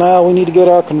 So now we need to get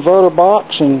our converter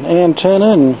box and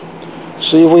antenna and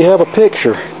see if we have a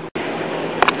picture.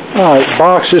 Alright,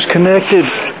 box is connected.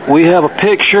 We have a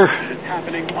picture. It's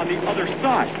happening on the other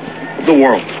side of the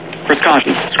world. First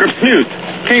caution, Scripps News,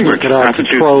 Cambridge, Look at our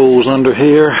Massachusetts. controls under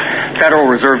here. Federal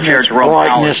Reserve Chair Jerome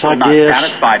Powell is still not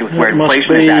satisfied with where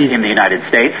inflation is at in the United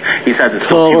States. He says it's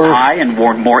still too high and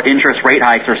warned more interest rate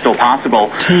hikes are still possible.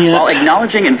 While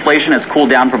acknowledging inflation has cooled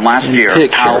down from last year,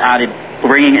 Powell added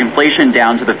bringing inflation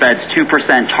down to the Fed's 2%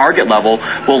 target level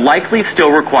will likely still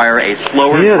require a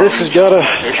slower this has got a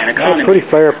pretty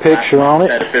fair picture on it.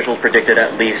 Fed officials predicted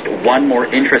at least one more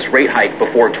interest rate hike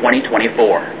before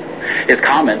 2024. His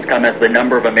comments come as the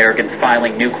number of Americans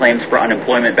filing new claims for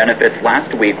unemployment benefits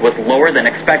last week was lower than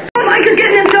expected. Alright, you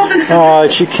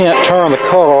can't turn the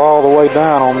color all the way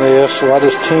down on this, so I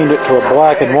just tuned it to a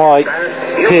black and white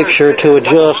picture to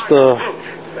adjust the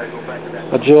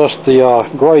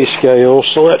grayscale.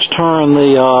 So let's turn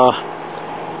the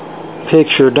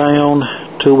picture down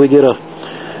till we get a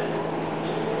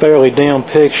fairly dim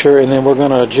picture, and then we're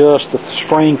going to adjust the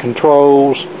screen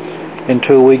controls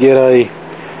until we get a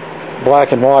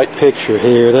black and white picture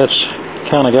here. That's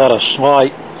kind of got a slight,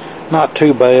 not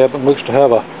too bad, but looks to have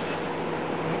a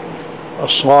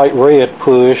slight red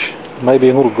push, maybe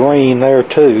a little green there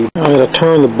too. I'm going to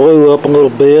turn the blue up a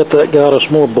little bit. That got us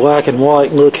more black and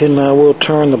white looking. Now we'll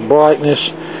turn the brightness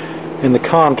and the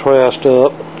contrast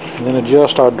up, and then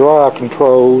adjust our dry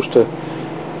controls to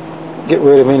get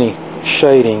rid of any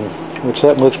shading, which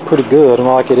that looks pretty good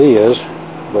like it is,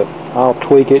 but I'll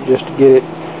tweak it just to get it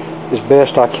as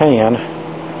best I can.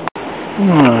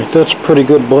 Alright, that's a pretty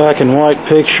good black and white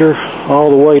picture all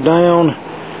the way down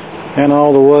and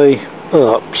all the way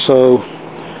up, so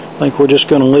I think we're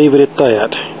just going to leave it at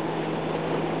that.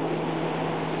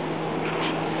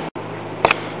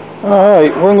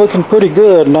 Alright, we're looking pretty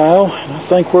good now.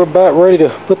 I think we're about ready to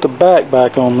put the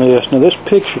back on this. Now this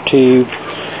picture tube,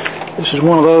 this is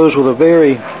one of those with a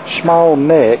very small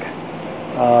neck.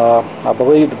 I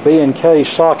believe the B&K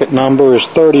socket number is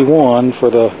 31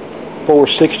 for the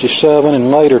 467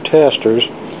 and later testers.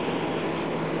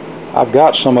 I've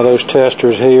got some of those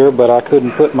testers here, but I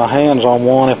couldn't put my hands on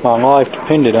one if my life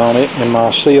depended on it, and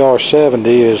my CR70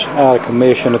 is out of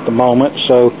commission at the moment,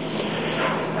 so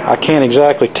I can't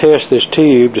exactly test this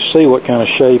tube to see what kind of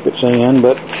shape it's in,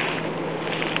 but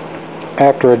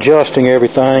after adjusting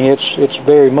everything, it's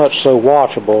very much so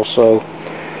watchable, so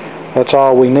that's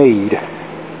all we need.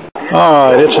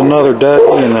 Alright, it's another day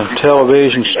and the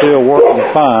television's still working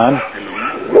fine.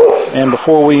 And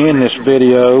before we end this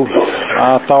video,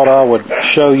 I thought I would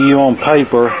show you on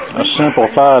paper a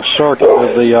simplified circuit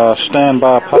with the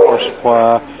standby power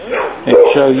supply and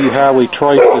show you how we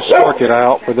trace the circuit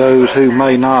out for those who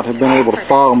may not have been able to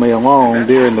follow me along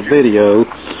during the video.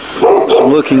 So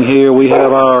looking here, we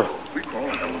have our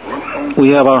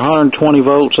 120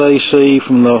 volts AC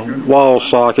from the wall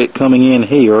socket coming in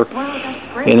here.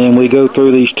 And then we go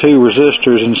through these two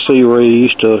resistors in series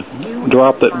to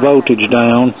drop that voltage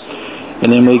down.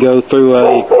 And then we go through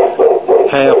a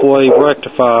half-wave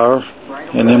rectifier.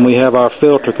 And then we have our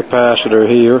filter capacitor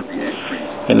here.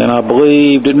 And then I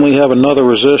believe, didn't we have another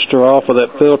resistor off of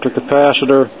that filter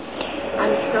capacitor?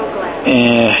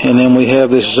 And then we have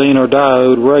this Zener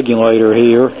diode regulator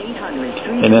here.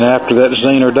 And then after that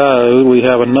Zener diode, we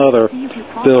have another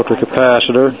filter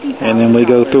capacitor. And then we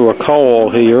go through a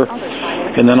coil here.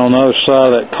 And then on the other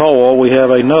side of that coil, we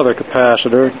have another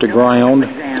capacitor to ground.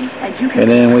 And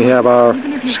then we have our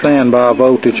standby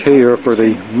voltage here for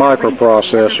the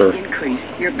microprocessor.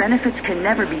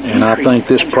 And I think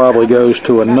this probably goes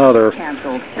to another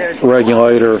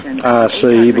regulator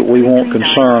IC, but we won't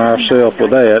concern ourselves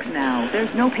with that.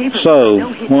 So,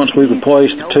 once we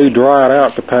replaced the two dried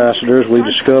out capacitors, we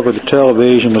discovered the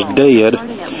television was dead.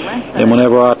 And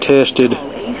whenever I tested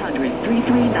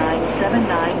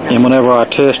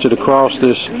across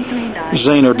this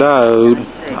Zener diode,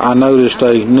 I noticed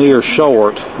a near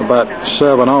short, about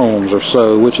 7 ohms or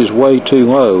so, which is way too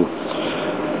low.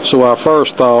 So our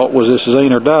first thought was this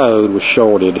Zener diode was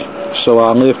shorted. So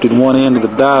I lifted one end of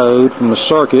the diode from the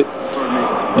circuit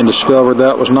and discovered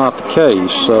that was not the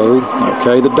case. So,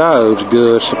 okay, the diode's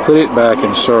good, so put it back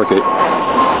in circuit.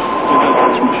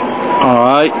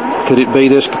 Alright, could it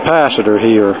be this capacitor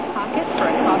here?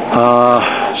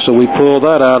 So we pulled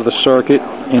that out of the circuit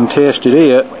and tested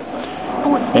it,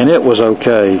 and it was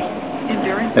okay.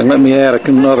 And let me add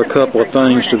another couple of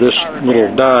things to this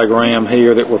little diagram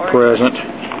here that were present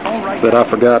that I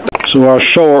forgot. So our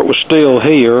short was still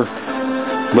here,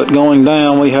 but going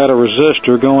down we had a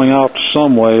resistor going off to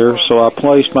somewhere, so I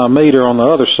placed my meter on the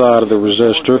other side of the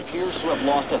resistor,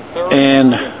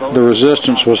 and the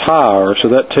resistance was higher, so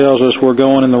that tells us we're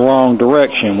going in the wrong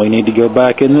direction. We need to go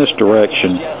back in this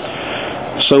direction.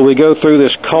 So we go through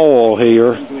this coil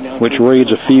here, which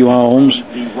reads a few ohms.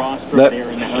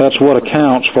 That's what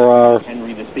accounts for our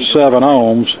 7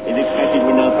 ohms,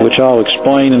 which I'll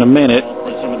explain in a minute.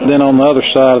 Then on the other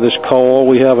side of this coil,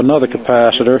 we have another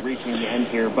capacitor,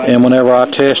 and whenever I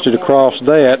tested across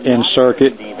that in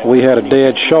circuit, we had a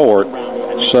dead short.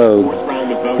 So,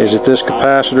 is it this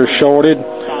capacitor shorted,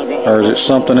 or is it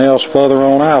something else further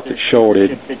on out that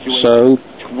shorted? So,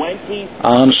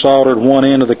 I unsoldered one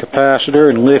end of the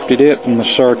capacitor and lifted it from the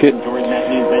circuit,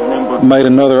 made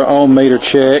another ohm meter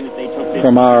check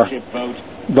from our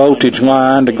voltage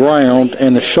line to ground,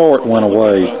 and the short went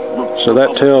away. So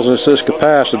that tells us this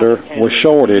capacitor was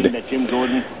shorted.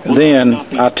 Then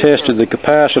I tested the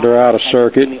capacitor out of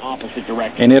circuit,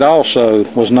 and it also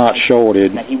was not shorted.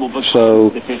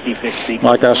 So,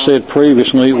 like I said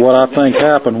previously, what I think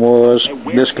happened was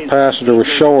this capacitor was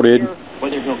shorted,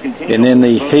 and then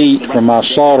the heat from my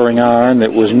soldering iron that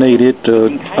was needed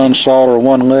to unsolder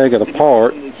one leg of the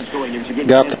part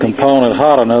got the component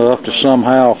hot enough to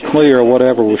somehow clear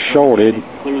whatever was shorted.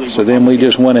 So then we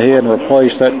just went ahead and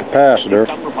replaced that capacitor,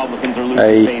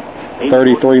 a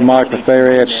 33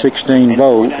 microfarad 16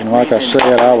 volt, and like I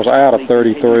said, I was out of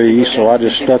 33, so I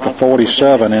just stuck a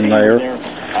 47 in there,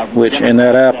 which in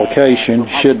that application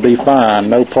should be fine,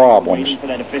 no problems.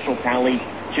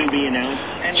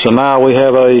 So now we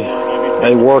have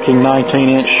a working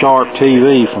 19-inch Sharp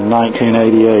TV from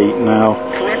 1988. Now,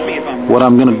 what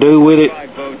I'm going to do with it,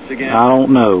 I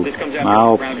don't know.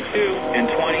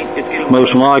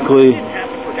 Most likely,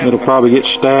 it'll probably get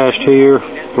stashed here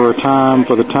for the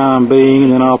time being,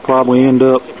 and then I'll probably end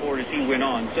up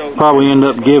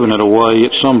giving it away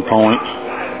at some point.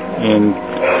 And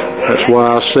that's why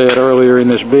I said earlier in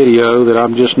this video that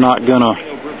I'm just not gonna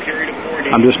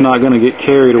get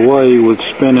carried away with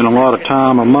spending a lot of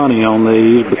time or money on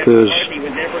these, because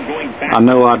I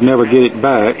know I'd never get it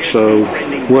back, so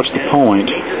what's the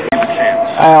point?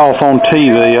 Alf on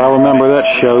TV, I remember that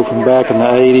show from back in the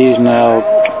 80s. Now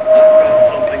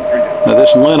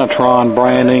this Linytron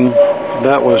branding,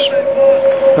 that was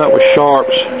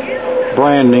Sharp's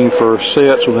branding for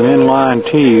sets with an inline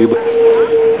tube.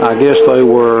 I guess they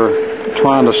were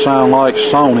trying to sound like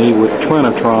Sony with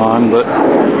Linytron, but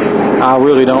I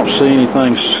really don't see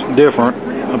anything different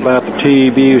about the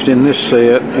tube used in this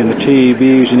set and the tube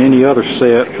used in any other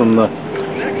set from the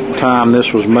time this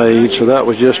was made. So that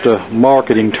was just a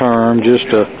marketing term, just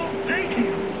to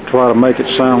try to make it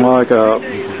sound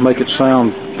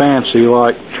fancy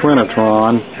like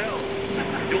Linytron.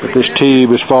 But this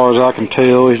tube, as far as I can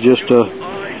tell, is just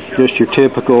your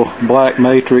typical black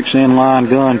matrix inline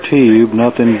gun tube,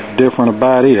 nothing different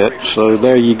about it. So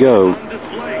there you go.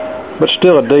 But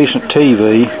still a decent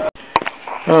TV.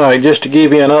 Alright, just to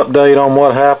give you an update on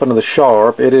what happened to the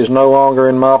Sharp, it is no longer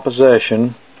in my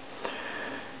possession.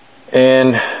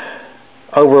 And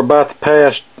over about the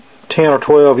past 10 or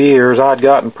 12 years, I'd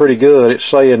gotten pretty good at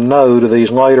saying no to these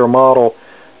later model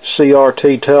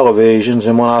CRT televisions.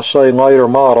 And when I say later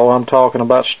model, I'm talking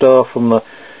about stuff from the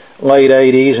late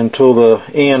 80s until the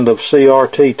end of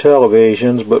CRT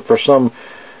televisions, but for some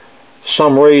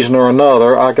reason or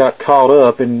another, I got caught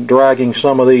up in dragging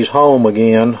some of these home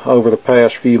again over the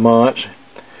past few months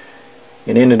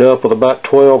and ended up with about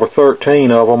 12 or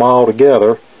 13 of them all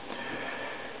together.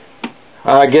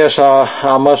 I guess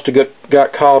I must have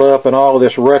got caught up in all of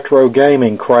this retro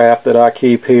gaming crap that I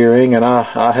keep hearing, and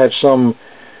I had some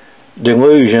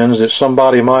delusions that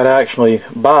somebody might actually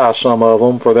buy some of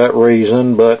them for that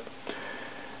reason, but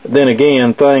then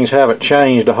again, things haven't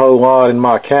changed a whole lot in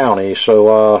my county, so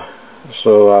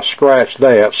I scratched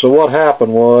that. So what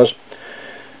happened was,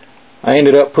 I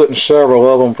ended up putting several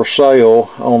of them for sale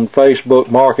on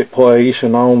Facebook Marketplace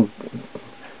and on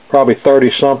probably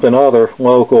 30-something other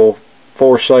local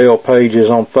for sale pages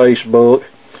on Facebook.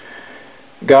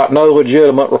 Got no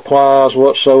legitimate replies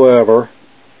whatsoever.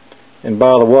 And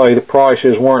by the way, the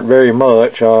prices weren't very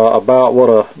much, about what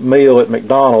a meal at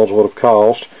McDonald's would have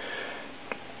cost.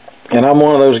 And I'm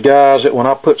one of those guys that when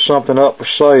I put something up for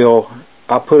sale,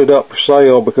 I put it up for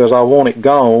sale because I want it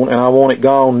gone, and I want it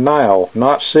gone now.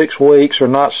 Not 6 weeks or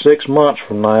not 6 months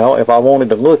from now. If I wanted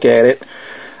to look at it,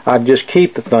 I'd just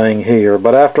keep the thing here.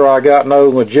 But after I got no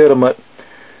legitimate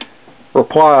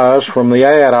replies from the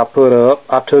ad I put up,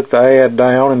 I took the ad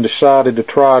down and decided to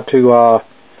try to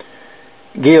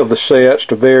give the sets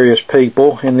to various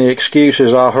people, and the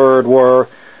excuses I heard were,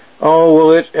 "Oh,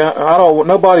 well,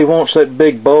 nobody wants that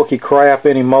big bulky crap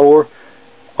anymore,"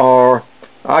 or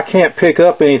 "I can't pick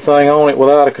up anything on it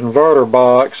without a converter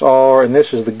box," or, and this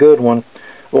is the good one,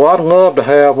 "Well, I'd love to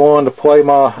have one to play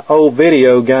my old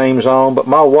video games on, but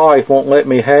my wife won't let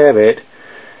me have it."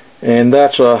 And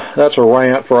that's a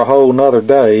rant for a whole nother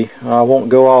day. I won't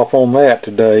go off on that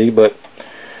today, but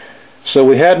so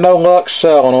we had no luck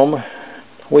selling them.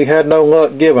 We had no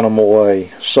luck giving them away.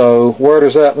 So where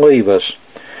does that leave us?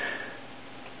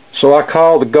 So I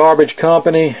called the garbage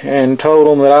company and told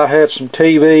them that I had some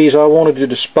TVs I wanted to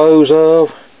dispose of.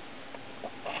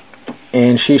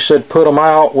 And she said, "Put them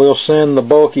out, we'll send the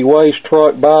bulky waste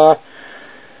truck by."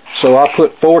 So I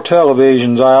put 4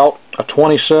 televisions out, a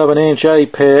 27-inch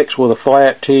Apex with a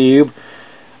flat tube,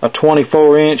 a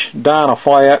 24-inch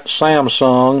Dynaflat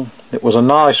Samsung. It was a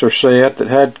nicer set that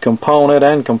had component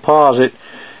and composite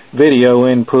video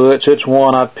inputs. It's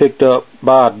one I picked up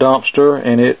by a dumpster,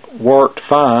 and it worked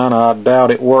fine. I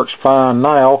doubt it works fine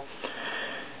now.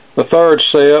 The third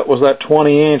set was that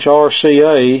 20-inch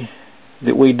RCA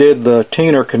that we did the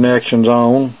tuner connections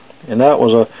on, and that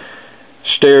was a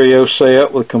stereo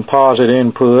set with composite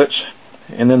inputs.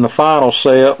 And then the final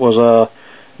set was a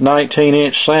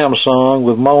 19-inch Samsung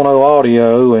with mono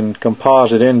audio and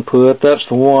composite input. That's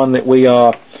the one that we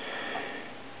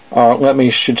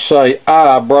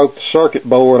I broke the circuit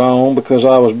board on because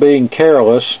I was being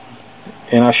careless,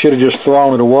 and I should have just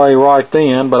thrown it away right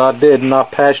then, but I didn't. I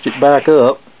patched it back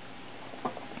up.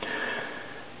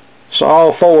 So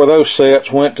all 4 of those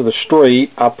sets went to the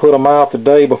street. I put them out the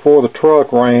day before the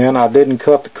truck ran. I didn't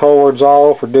cut the cords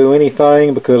off or do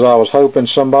anything because I was hoping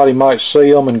somebody might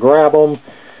see them and grab them,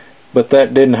 but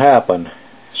that didn't happen.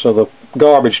 So the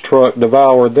garbage truck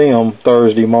devoured them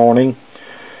Thursday morning.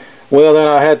 Well, then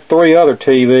I had 3 other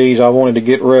TVs I wanted to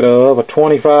get rid of, a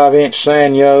 25-inch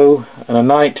Sanyo and a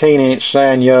 19-inch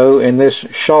Sanyo and this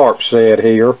Sharp set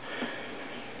here.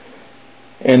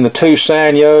 And the 2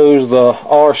 Sanyos, the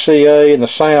RCA and the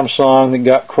Samsung that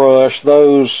got crushed,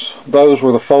 those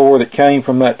were the 4 that came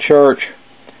from that church,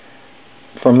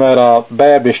 from that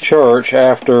Baptist church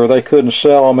after they couldn't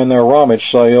sell them in their rummage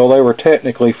sale. They were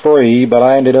technically free, but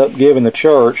I ended up giving the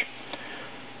church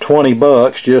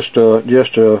 $20 just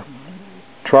to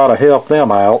try to help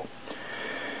them out.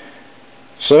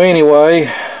 So anyway,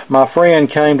 my friend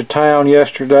came to town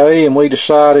yesterday, and we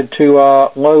decided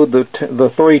to load the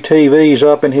 3 TVs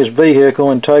up in his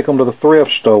vehicle and take them to the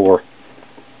thrift store.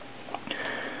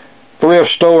 Thrift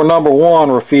store number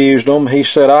 1 refused them. He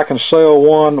said, "I can sell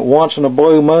one once in a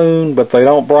blue moon, but they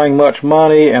don't bring much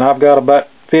money, and I've got about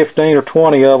 15 or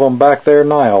 20 of them back there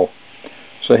now."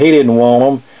 So he didn't want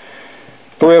them.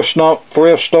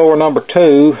 Thrift store number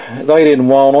 2, they didn't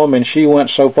want them, and she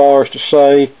went so far as to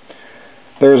say,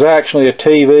 "There's actually a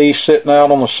TV sitting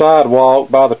out on the sidewalk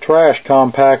by the trash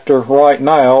compactor right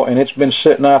now, and it's been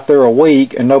sitting out there a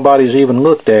week, and nobody's even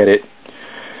looked at it."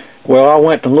 Well, I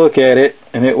went to look at it,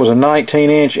 and it was a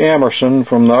 19-inch Emerson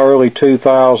from the early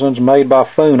 2000s, made by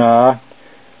Funai.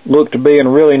 Looked to be in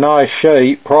really nice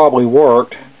shape, probably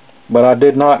worked, but I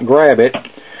did not grab it,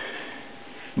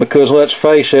 because let's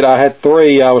face it, I had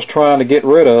 3 I was trying to get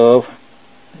rid of,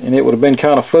 and it would have been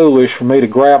kind of foolish for me to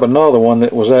grab another one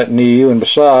that was that new, and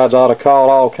besides, I'd have caught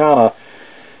all kind of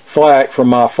flack from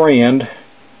my friend.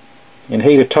 and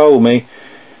he'd have told me,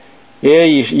 yeah,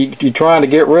 you're trying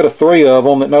to get rid of 3 of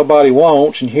them that nobody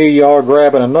wants, and here you are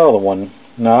grabbing another one.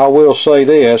 Now, I will say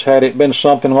this, had it been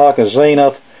something like a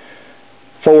Zenith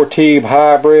 4-tube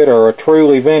hybrid or a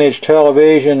truly vintage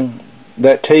television,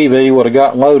 that TV would have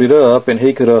gotten loaded up, and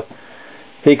he could have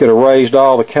raised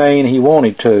all the cane he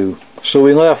wanted to. So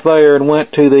we left there and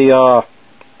went to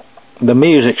the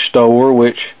music store,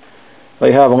 which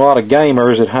they have a lot of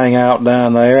gamers that hang out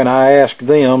down there, and I asked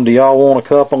them, do y'all want a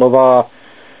couple of,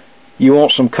 you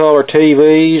want some color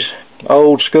TVs,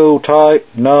 old school type?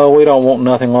 No, we don't want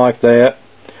nothing like that.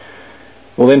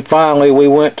 Well, then finally we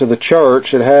went to the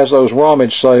church that has those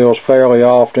rummage sales fairly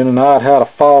often, and I'd had a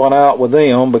falling out with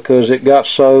them because it got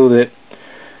so that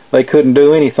they couldn't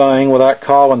do anything without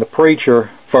calling the preacher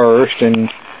first,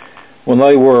 and when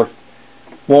they were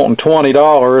wanting $20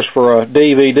 for a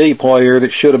DVD player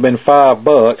that should have been $5,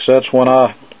 that's when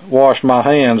I washed my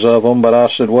hands of them. But I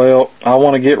said, well, I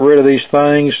want to get rid of these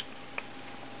things,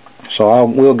 so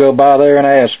we'll go by there and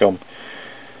ask them.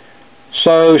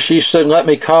 So she said, let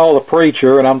me call the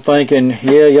preacher, and I'm thinking,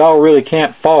 yeah, y'all really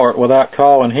can't fart without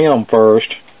calling him first.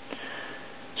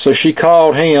 So she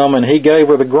called him, and he gave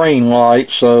her the green light,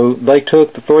 so they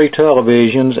took the 3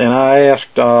 televisions, and I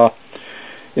asked,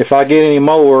 if I get any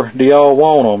more, do y'all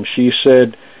want them? She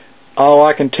said, all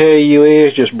I can tell you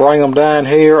is just bring them down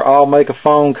here, I'll make a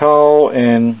phone call,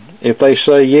 and if they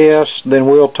say yes, then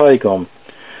we'll take them.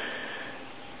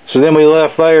 So then we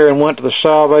left there and went to the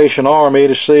Salvation Army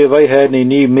to see if they had any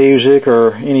new music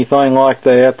or anything like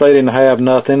that. They didn't have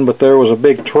nothing, but there was a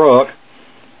big truck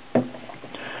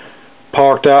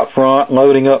parked out front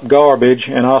loading up garbage,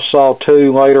 and I saw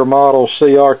 2 later model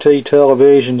CRT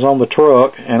televisions on the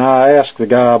truck, and I asked the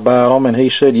guy about them, and he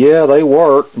said, yeah, they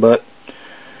work, but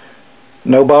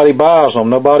nobody buys them,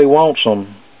 nobody wants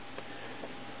them.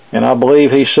 And I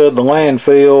believe he said the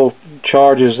landfill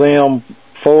charges them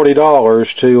 $40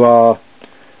 to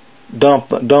dump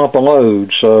a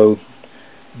load. So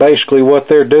basically what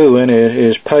they're doing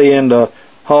is paying to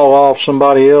haul off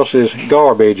somebody else's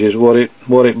garbage is what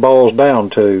it boils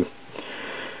down to.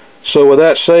 So with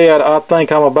that said, I think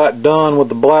I'm about done with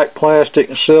the black plastic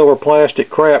and silver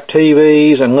plastic crap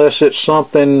TVs, unless it's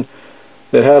something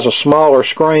that has a smaller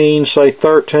screen, say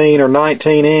 13 or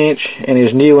 19 inch, and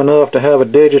is new enough to have a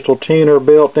digital tuner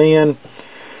built in.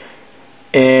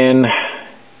 And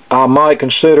I might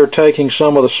consider taking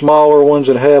some of the smaller ones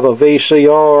that have a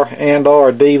VCR and or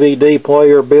a DVD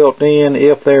player built in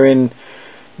if they're in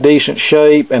decent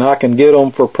shape and I can get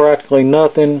them for practically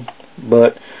nothing.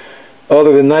 But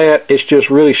other than that, it's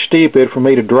just really stupid for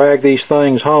me to drag these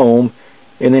things home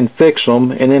and then fix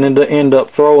them and then end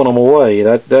up throwing them away.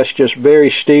 That's just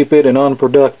very stupid and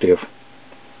unproductive.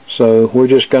 So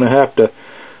we're just going to have to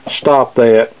stop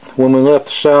that. When we left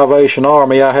the Salvation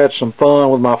Army, I had some fun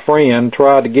with my friend,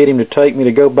 tried to get him to take me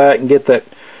to go back and get that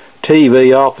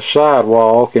TV off the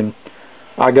sidewalk, and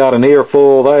I got an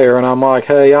earful there, and I'm like,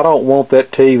 hey, I don't want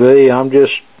that TV, I'm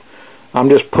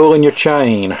just pulling your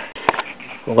chain.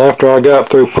 Well, after I got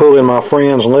through pulling my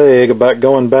friend's leg about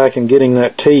going back and getting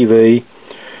that TV,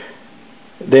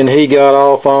 then he got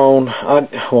off on,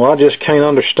 I just can't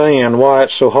understand why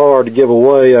it's so hard to give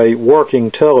away a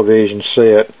working television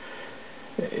set.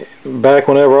 Back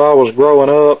whenever I was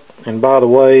growing up, and by the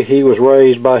way, he was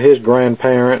raised by his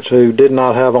grandparents who did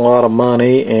not have a lot of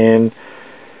money, and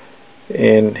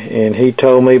he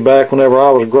told me back whenever I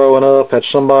was growing up, had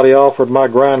somebody offered my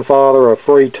grandfather a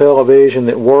free television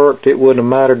that worked, it wouldn't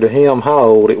have mattered to him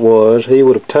how old it was, he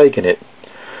would have taken it.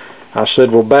 I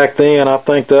said, well, back then I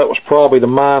think that was probably the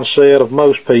mindset of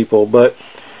most people, but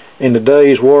in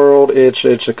today's world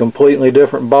it's a completely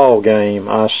different ball game.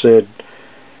 I said,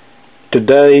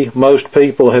 today, most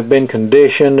people have been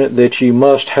conditioned that you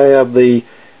must have the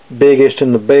biggest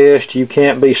and the best. You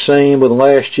can't be seen with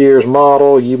last year's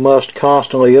model. You must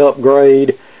constantly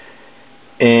upgrade.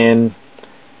 And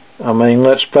I mean,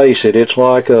 let's face it, it's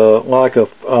like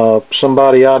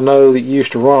somebody I know that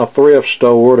used to run a thrift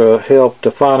store to help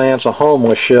to finance a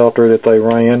homeless shelter that they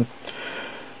ran.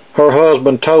 Her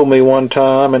husband told me one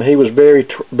time, and he was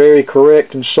very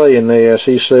correct in saying this,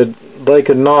 he said they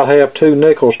could not have 2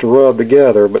 nickels to rub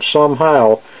together, but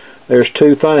somehow there's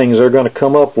 2 things they're going to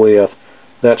come up with.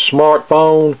 That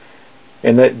smartphone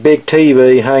and that big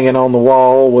TV hanging on the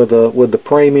wall with the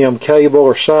premium cable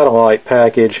or satellite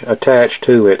package attached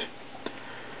to it.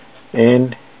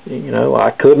 And, you know,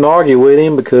 I couldn't argue with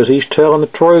him because he's telling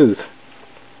the truth.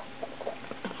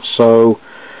 So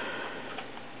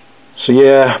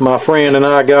yeah, my friend and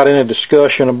I got in a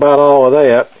discussion about all of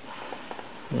that,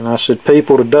 and I said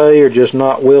people today are just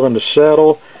not willing to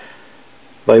settle,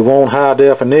 They want high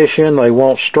definition, they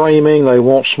want streaming, they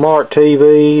want smart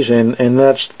TVs, and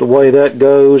that's the way that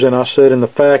goes. And I said, and the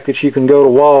fact that you can go to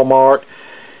Walmart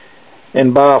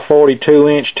and buy a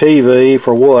 42-inch TV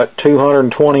for what,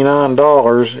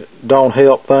 $229 don't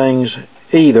help things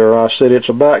either. I said it's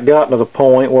about gotten to the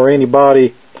point where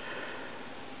anybody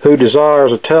who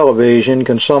desires a television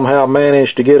can somehow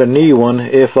manage to get a new one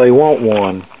if they want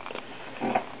one.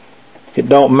 It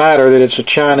don't matter that it's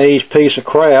a Chinese piece of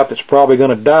crap that's probably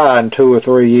going to die in 2 or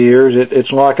 3 years.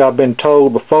 It's like I've been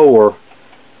told before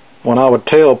when I would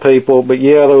tell people, but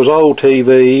yeah, those old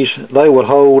TVs, they would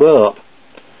hold up.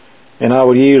 And I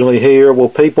would usually hear, well,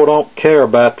 people don't care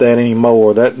about that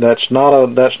anymore. That's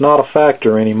not a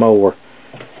factor anymore.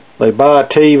 They buy a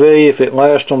TV, if it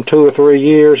lasts them 2 or 3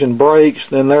 years and breaks,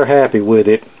 then they're happy with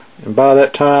it. And by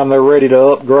that time, they're ready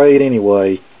to upgrade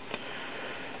anyway.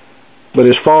 But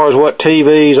as far as what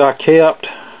TVs I kept,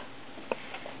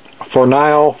 for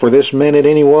now, for this minute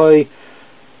anyway,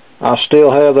 I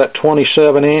still have that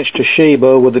 27-inch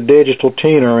Toshiba with the digital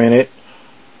tuner in it,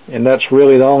 and that's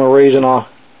really the only reason I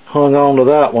hung on to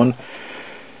that one.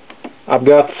 I've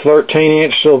got the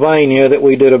 13-inch Sylvania that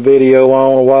we did a video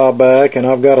on a while back, and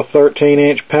I've got a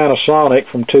 13-inch Panasonic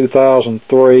from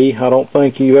 2003. I don't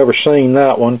think you've ever seen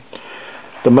that one.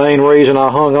 The main reason I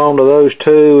hung on to those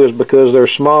two is because they're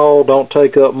small, don't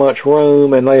take up much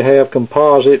room, and they have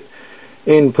composite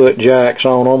input jacks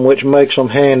on them, which makes them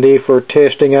handy for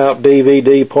testing out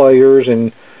DVD players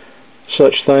and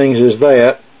such things as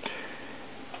that.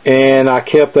 And I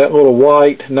kept that little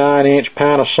white 9-inch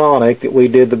Panasonic that we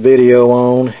did the video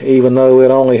on. Even though it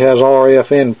only has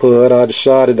RF input, I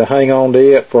decided to hang on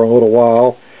to it for a little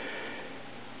while.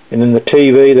 And then the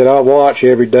TV that I watch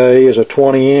every day is a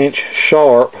 20-inch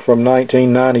Sharp from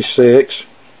 1996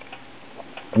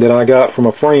 that I got from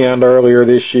a friend earlier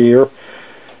this year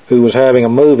who was having a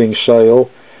moving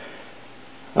sale.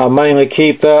 I mainly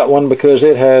keep that one because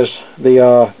it has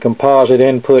the composite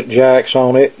input jacks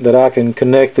on it that I can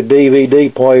connect the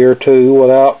DVD player to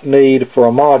without need for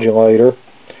a modulator.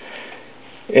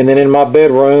 And then in my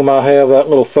bedroom I have that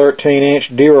little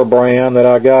 13-inch Durabrand that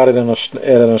I got at an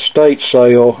estate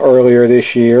sale earlier this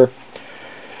year.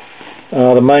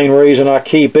 The main reason I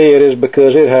keep it is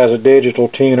because it has a digital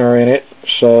tuner in it.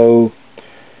 So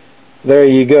there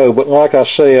you go. But like I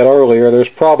said earlier,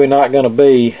 there's probably not going to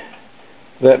be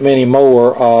that many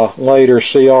more later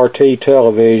CRT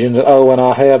televisions. Oh, and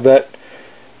I have that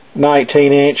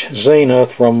 19-inch Zenith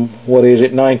from,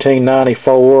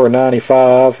 1994 or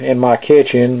 95 in my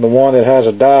kitchen, the one that has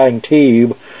a dying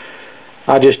tube.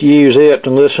 I just use it to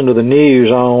listen to the news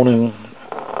on, and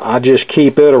I just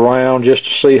keep it around just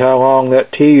to see how long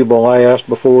that tube will last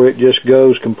before it just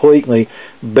goes completely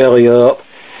belly up.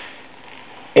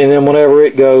 And then whenever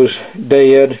it goes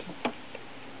dead,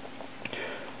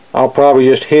 I'll probably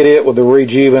just hit it with the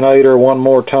rejuvenator one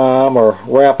more time, or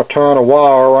wrap a turn of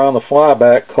wire around the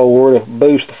flyback cord to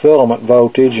boost the filament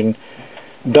voltage and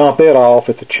dump it off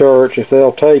at the church if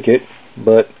they'll take it.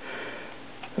 But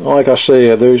like I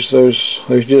said, there's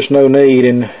just no need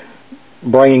in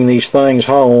bringing these things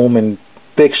home and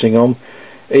fixing them,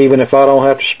 even if I don't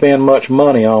have to spend much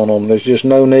money on them. There's just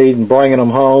no need in bringing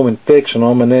them home and fixing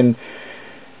them and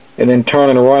then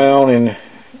turning around and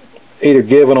either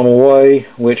giving them away,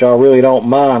 which I really don't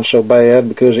mind so bad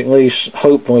because at least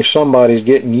hopefully somebody's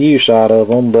getting use out of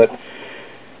them. But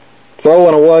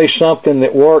throwing away something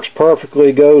that works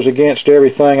perfectly goes against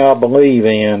everything I believe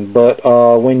in. But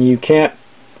when you can't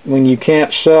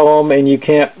sell them and you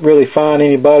can't really find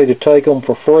anybody to take them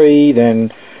for free,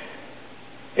 and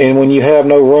when you have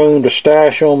no room to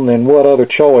stash them, then what other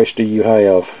choice do you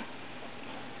have?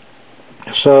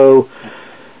 So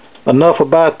enough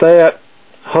about that.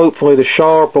 Hopefully the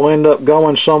Sharp will end up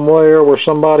going somewhere where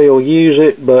somebody will use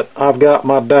it, but I've got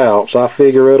my doubts. I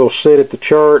figure it'll sit at the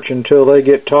church until they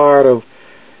get tired of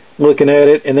looking at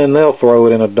it, and then they'll throw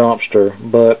it in a dumpster,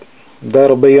 but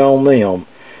that'll be on them.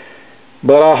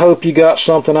 But I hope you got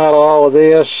something out of all of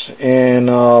this, and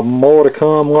more to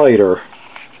come later.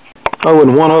 Oh,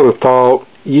 and one other thought.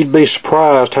 You'd be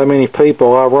surprised how many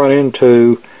people I run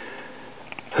into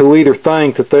who either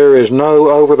think that there is no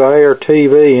over-the-air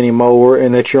TV anymore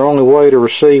and that your only way to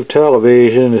receive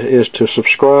television is to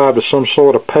subscribe to some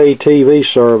sort of pay TV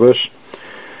service.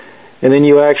 And then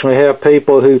you actually have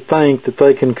people who think that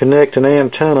they can connect an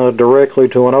antenna directly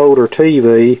to an older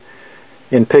TV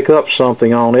and pick up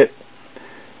something on it.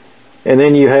 And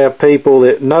then you have people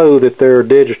that know that there are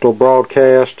digital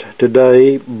broadcasts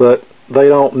today, but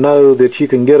they don't know that you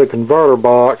can get a converter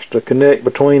box to connect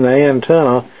between the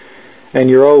antenna and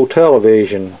your old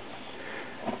television.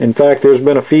 In fact, there's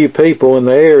been a few people in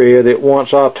the area that once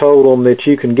I told them that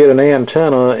you can get an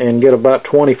antenna and get about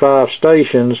 25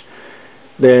 stations,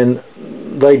 then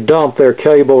they dumped their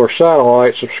cable or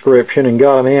satellite subscription and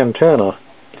got an antenna.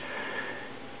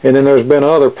 And then there's been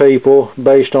other people,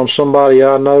 based on somebody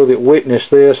I know that witnessed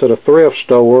this at a thrift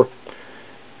store.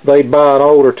 They'd buy an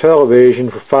older television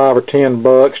for $5 or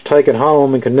 $10, take it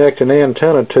home and connect an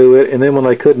antenna to it, and then when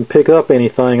they couldn't pick up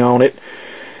anything on it,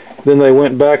 then they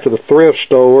went back to the thrift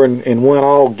store and went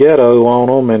all ghetto on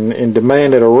them and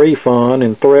demanded a refund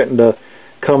and threatened to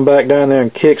come back down there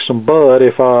and kick some butt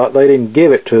if they didn't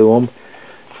give it to them.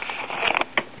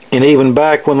 And even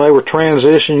back when they were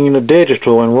transitioning to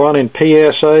digital and running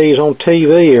PSAs on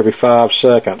TV every 5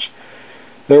 seconds,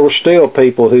 there were still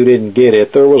people who didn't get it.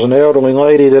 There was an elderly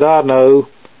lady that I know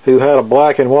who had a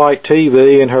black and white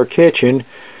TV in her kitchen,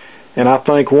 and I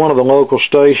think one of the local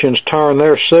stations turned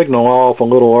their signal off a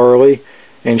little early,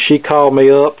 and she called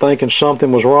me up thinking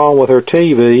something was wrong with her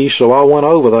TV, so I went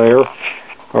over there,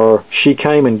 or she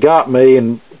came and got me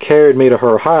and carried me to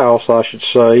her house, I should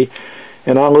say,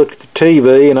 and I looked at the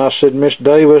TV and I said, "Miss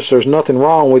Davis, there's nothing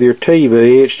wrong with your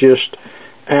TV, it's just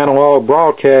analog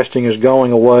broadcasting is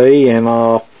going away, and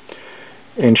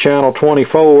Channel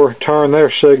 24 turned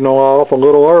their signal off a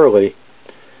little early."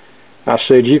 I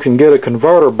said, "You can get a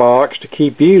converter box to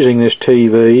keep using this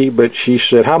TV," but she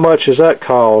said, "How much does that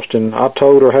cost?" And I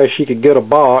told her how she could get a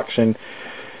box, and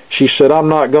she said, "I'm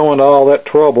not going to all that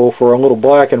trouble for a little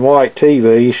black and white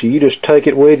TV, so you just take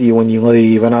it with you when you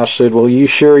leave." And I said, "Well, you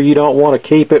sure you don't want to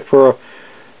keep it for a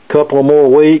couple of more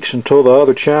weeks until the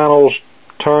other channels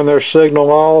turn their signal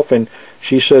off?" And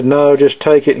she said, "No, just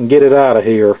take it and get it out of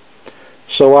here."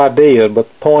 So I did, but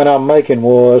the point I'm making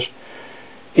was,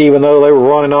 even though they were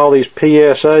running all these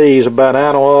PSAs about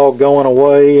analog going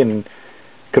away and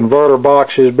converter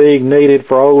boxes being needed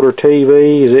for older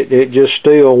TVs, it just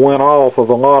still went off of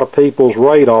a lot of people's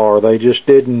radar. They just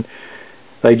didn't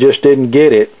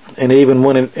get it. And even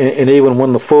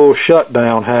when the full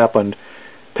shutdown happened,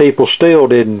 people still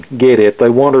didn't get it. They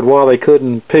wondered why they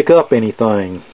couldn't pick up anything.